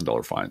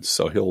 $10,000 fines,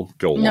 so he'll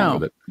go along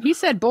with it. He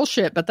said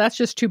bullshit, but that's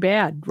just too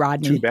bad,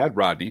 Rodney. Too bad,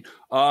 Rodney.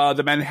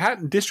 The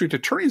Manhattan District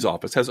Attorney's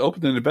Office has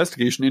opened an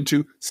investigation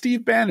into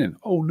Steve Bannon.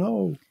 Oh,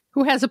 no.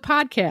 Who has a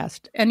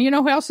podcast. And you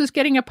know who else is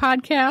getting a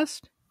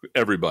podcast?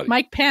 Everybody.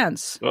 Mike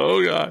Pence.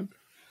 Oh, God.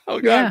 Oh,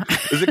 God. Yeah.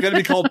 Is it going to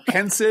be called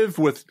Pensive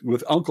with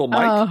Uncle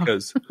Mike?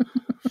 Because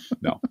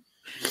no.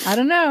 I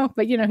don't know.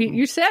 But,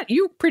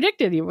 you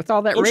predicted with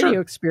all that radio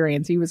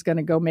experience, he was going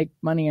to go make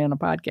money on a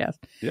podcast.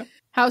 Yeah.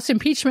 House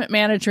impeachment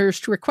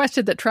managers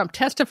requested that Trump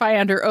testify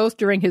under oath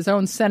during his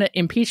own Senate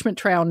impeachment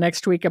trial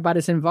next week about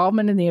his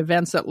involvement in the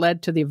events that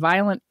led to the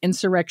violent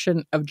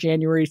insurrection of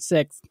January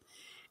 6th.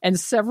 And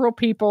several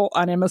people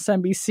on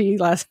MSNBC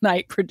last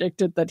night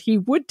predicted that he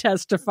would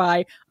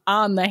testify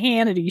on the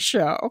Hannity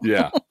show.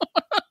 Yeah.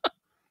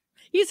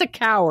 He's a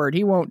coward.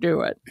 He won't do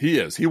it. He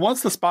is. He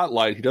wants the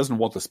spotlight. He doesn't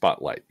want the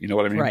spotlight. You know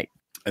what I mean? Right.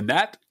 And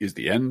that is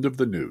the end of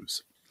the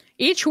news.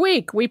 Each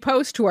week, we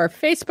post to our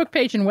Facebook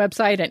page and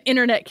website an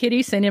Internet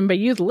Kitty sent in by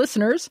you, the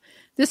listeners.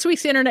 This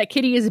week's Internet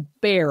Kitty is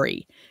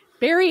Barry.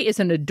 Barry is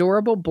an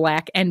adorable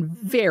black and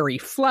very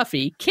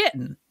fluffy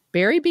kitten.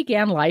 Barry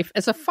began life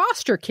as a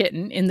foster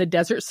kitten in the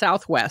desert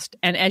Southwest,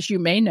 and as you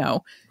may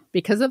know,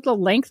 because of the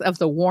length of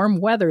the warm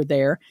weather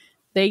there,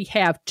 they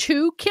have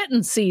 2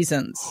 kitten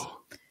seasons.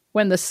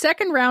 When the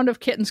second round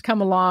of kittens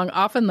come along,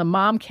 often the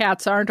mom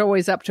cats aren't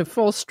always up to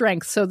full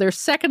strength, so their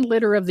second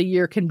litter of the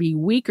year can be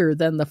weaker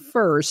than the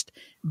first.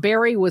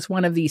 Barry was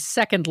one of these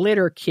second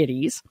litter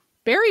kitties.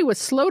 Barry was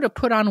slow to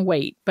put on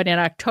weight, but in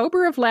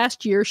October of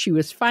last year, she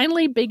was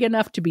finally big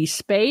enough to be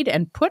spayed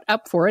and put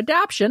up for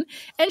adoption,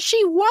 and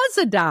she was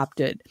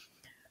adopted.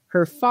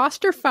 Her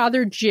foster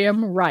father,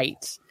 Jim,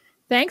 writes,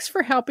 "Thanks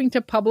for helping to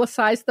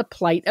publicize the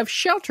plight of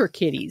shelter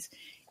kitties.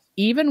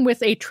 Even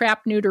with a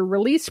trap-neuter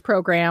release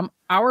program,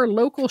 our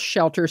local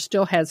shelter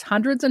still has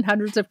hundreds and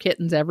hundreds of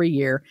kittens every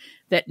year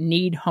that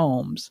need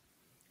homes.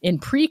 In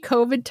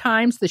pre-COVID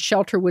times, the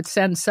shelter would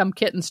send some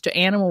kittens to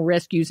animal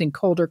rescues in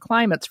colder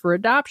climates for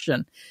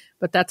adoption,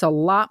 but that's a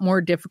lot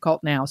more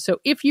difficult now. So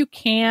if you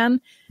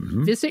can,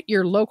 visit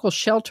your local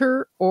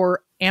shelter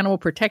or Animal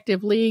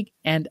Protective League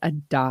and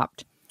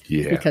adopt."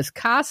 Yeah. Because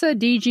CASA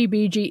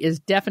DGBG is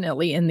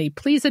definitely in the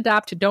please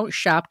adopt, don't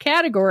shop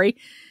category,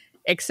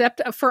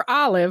 except for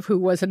Olive, who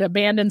was an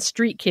abandoned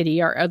street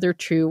kitty. Our other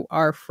 2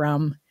 are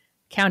from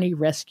County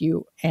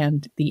Rescue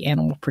and the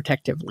Animal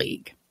Protective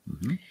League.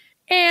 Mm-hmm.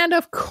 And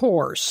of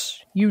course,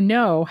 you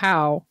know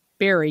how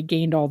Barry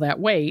gained all that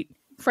weight.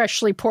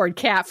 Freshly Poured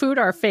Cat Food,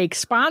 our fake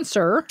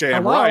sponsor.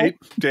 Damn right.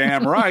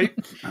 Damn right.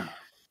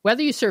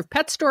 Whether you serve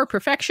pet store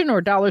perfection or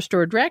dollar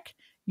store dreck,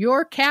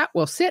 your cat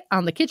will sit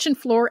on the kitchen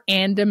floor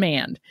and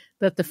demand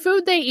that the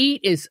food they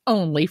eat is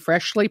only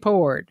freshly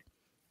poured.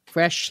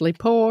 Freshly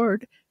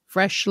poured,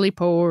 freshly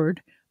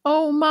poured.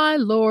 Oh, my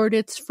Lord,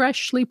 it's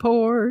freshly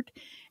poured.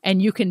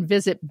 And you can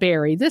visit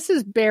Barry. This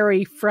is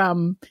Barry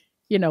from,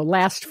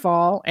 last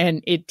fall,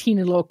 and a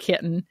teeny little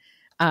kitten.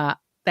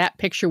 That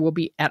picture will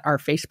be at our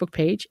Facebook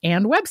page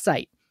and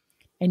website.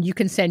 And you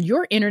can send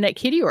your internet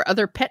kitty or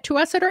other pet to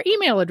us at our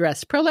email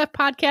address,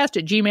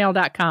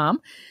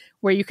 proleftpodcast@gmail.com,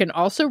 where you can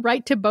also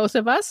write to both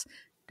of us.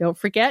 Don't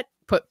forget,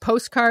 put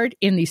postcard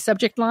in the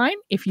subject line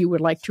if you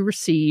would like to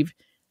receive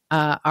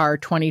our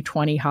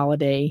 2020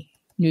 holiday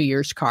New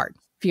Year's card.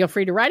 Feel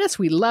free to write us.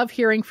 We love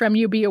hearing from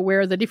you. Be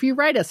aware that if you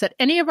write us at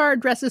any of our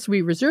addresses,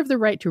 we reserve the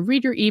right to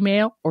read your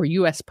email or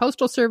U.S.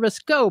 Postal Service.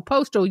 Go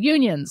Postal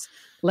Unions.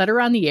 Letter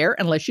on the air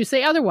unless you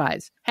say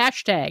otherwise.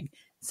 Hashtag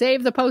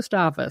Save the Post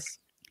Office.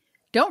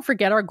 Don't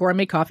forget our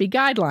gourmet coffee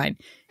guideline.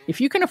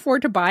 If you can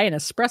afford to buy an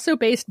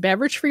espresso-based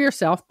beverage for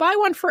yourself, buy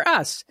one for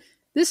us.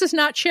 This is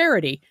not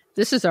charity.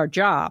 This is our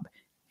job,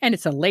 and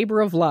it's a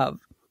labor of love.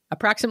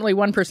 Approximately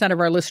 1%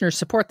 of our listeners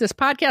support this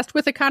podcast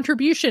with a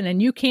contribution,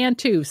 and you can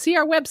too. See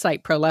our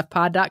website,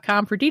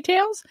 proleftpod.com, for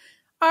details.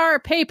 Our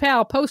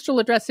PayPal postal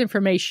address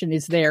information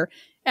is there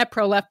at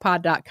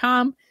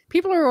proleftpod.com.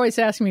 People are always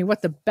asking me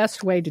what the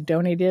best way to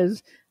donate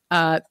is.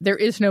 There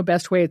is no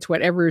best way. It's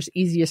whatever is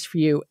easiest for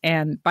you.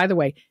 And by the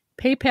way,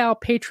 PayPal,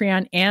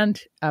 Patreon, and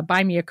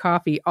Buy Me a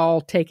Coffee all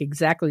take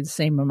exactly the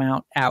same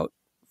amount out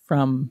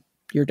from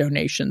your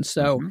donation.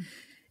 So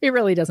it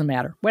really doesn't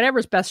matter.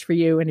 Whatever's best for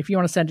you. And if you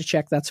want to send a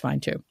check, that's fine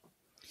too.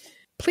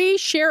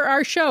 Please share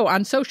our show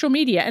on social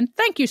media. And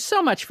thank you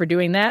so much for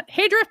doing that.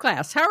 Hey, Drift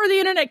Class, how are the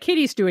Internet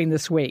Kitties doing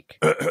this week?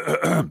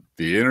 The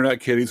Internet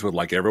Kitties would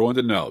like everyone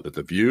to know that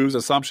the views,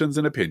 assumptions,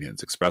 and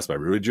opinions expressed by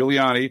Rudy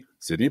Giuliani,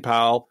 Sidney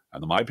Powell,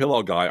 and the My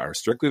Pillow Guy are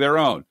strictly their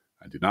own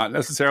and do not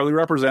necessarily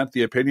represent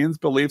the opinions,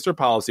 beliefs, or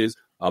policies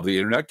of the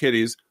Internet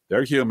Kitties,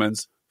 their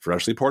humans,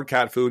 Freshly Poured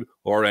Cat Food,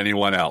 or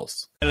anyone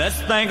else.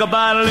 Let's think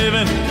about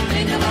living.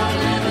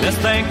 Let's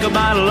think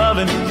about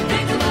loving.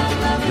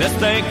 Let's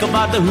think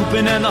about the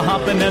hooping and the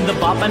hopping and the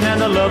bopping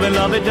and the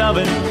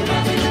lovey-dovey.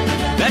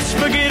 Let's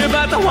forget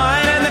about the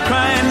wine and the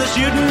crying, the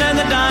shooting and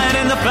the dying,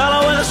 and the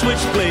fellow with a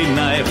switchblade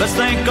knife. Let's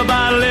think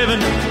about living.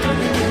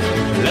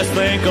 Let's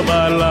think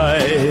about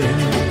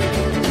life.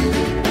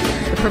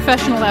 The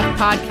Professional Left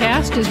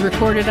podcast is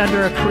recorded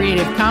under a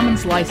Creative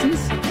Commons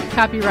license.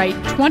 Copyright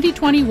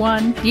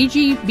 2021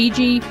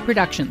 DGBG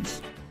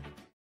Productions.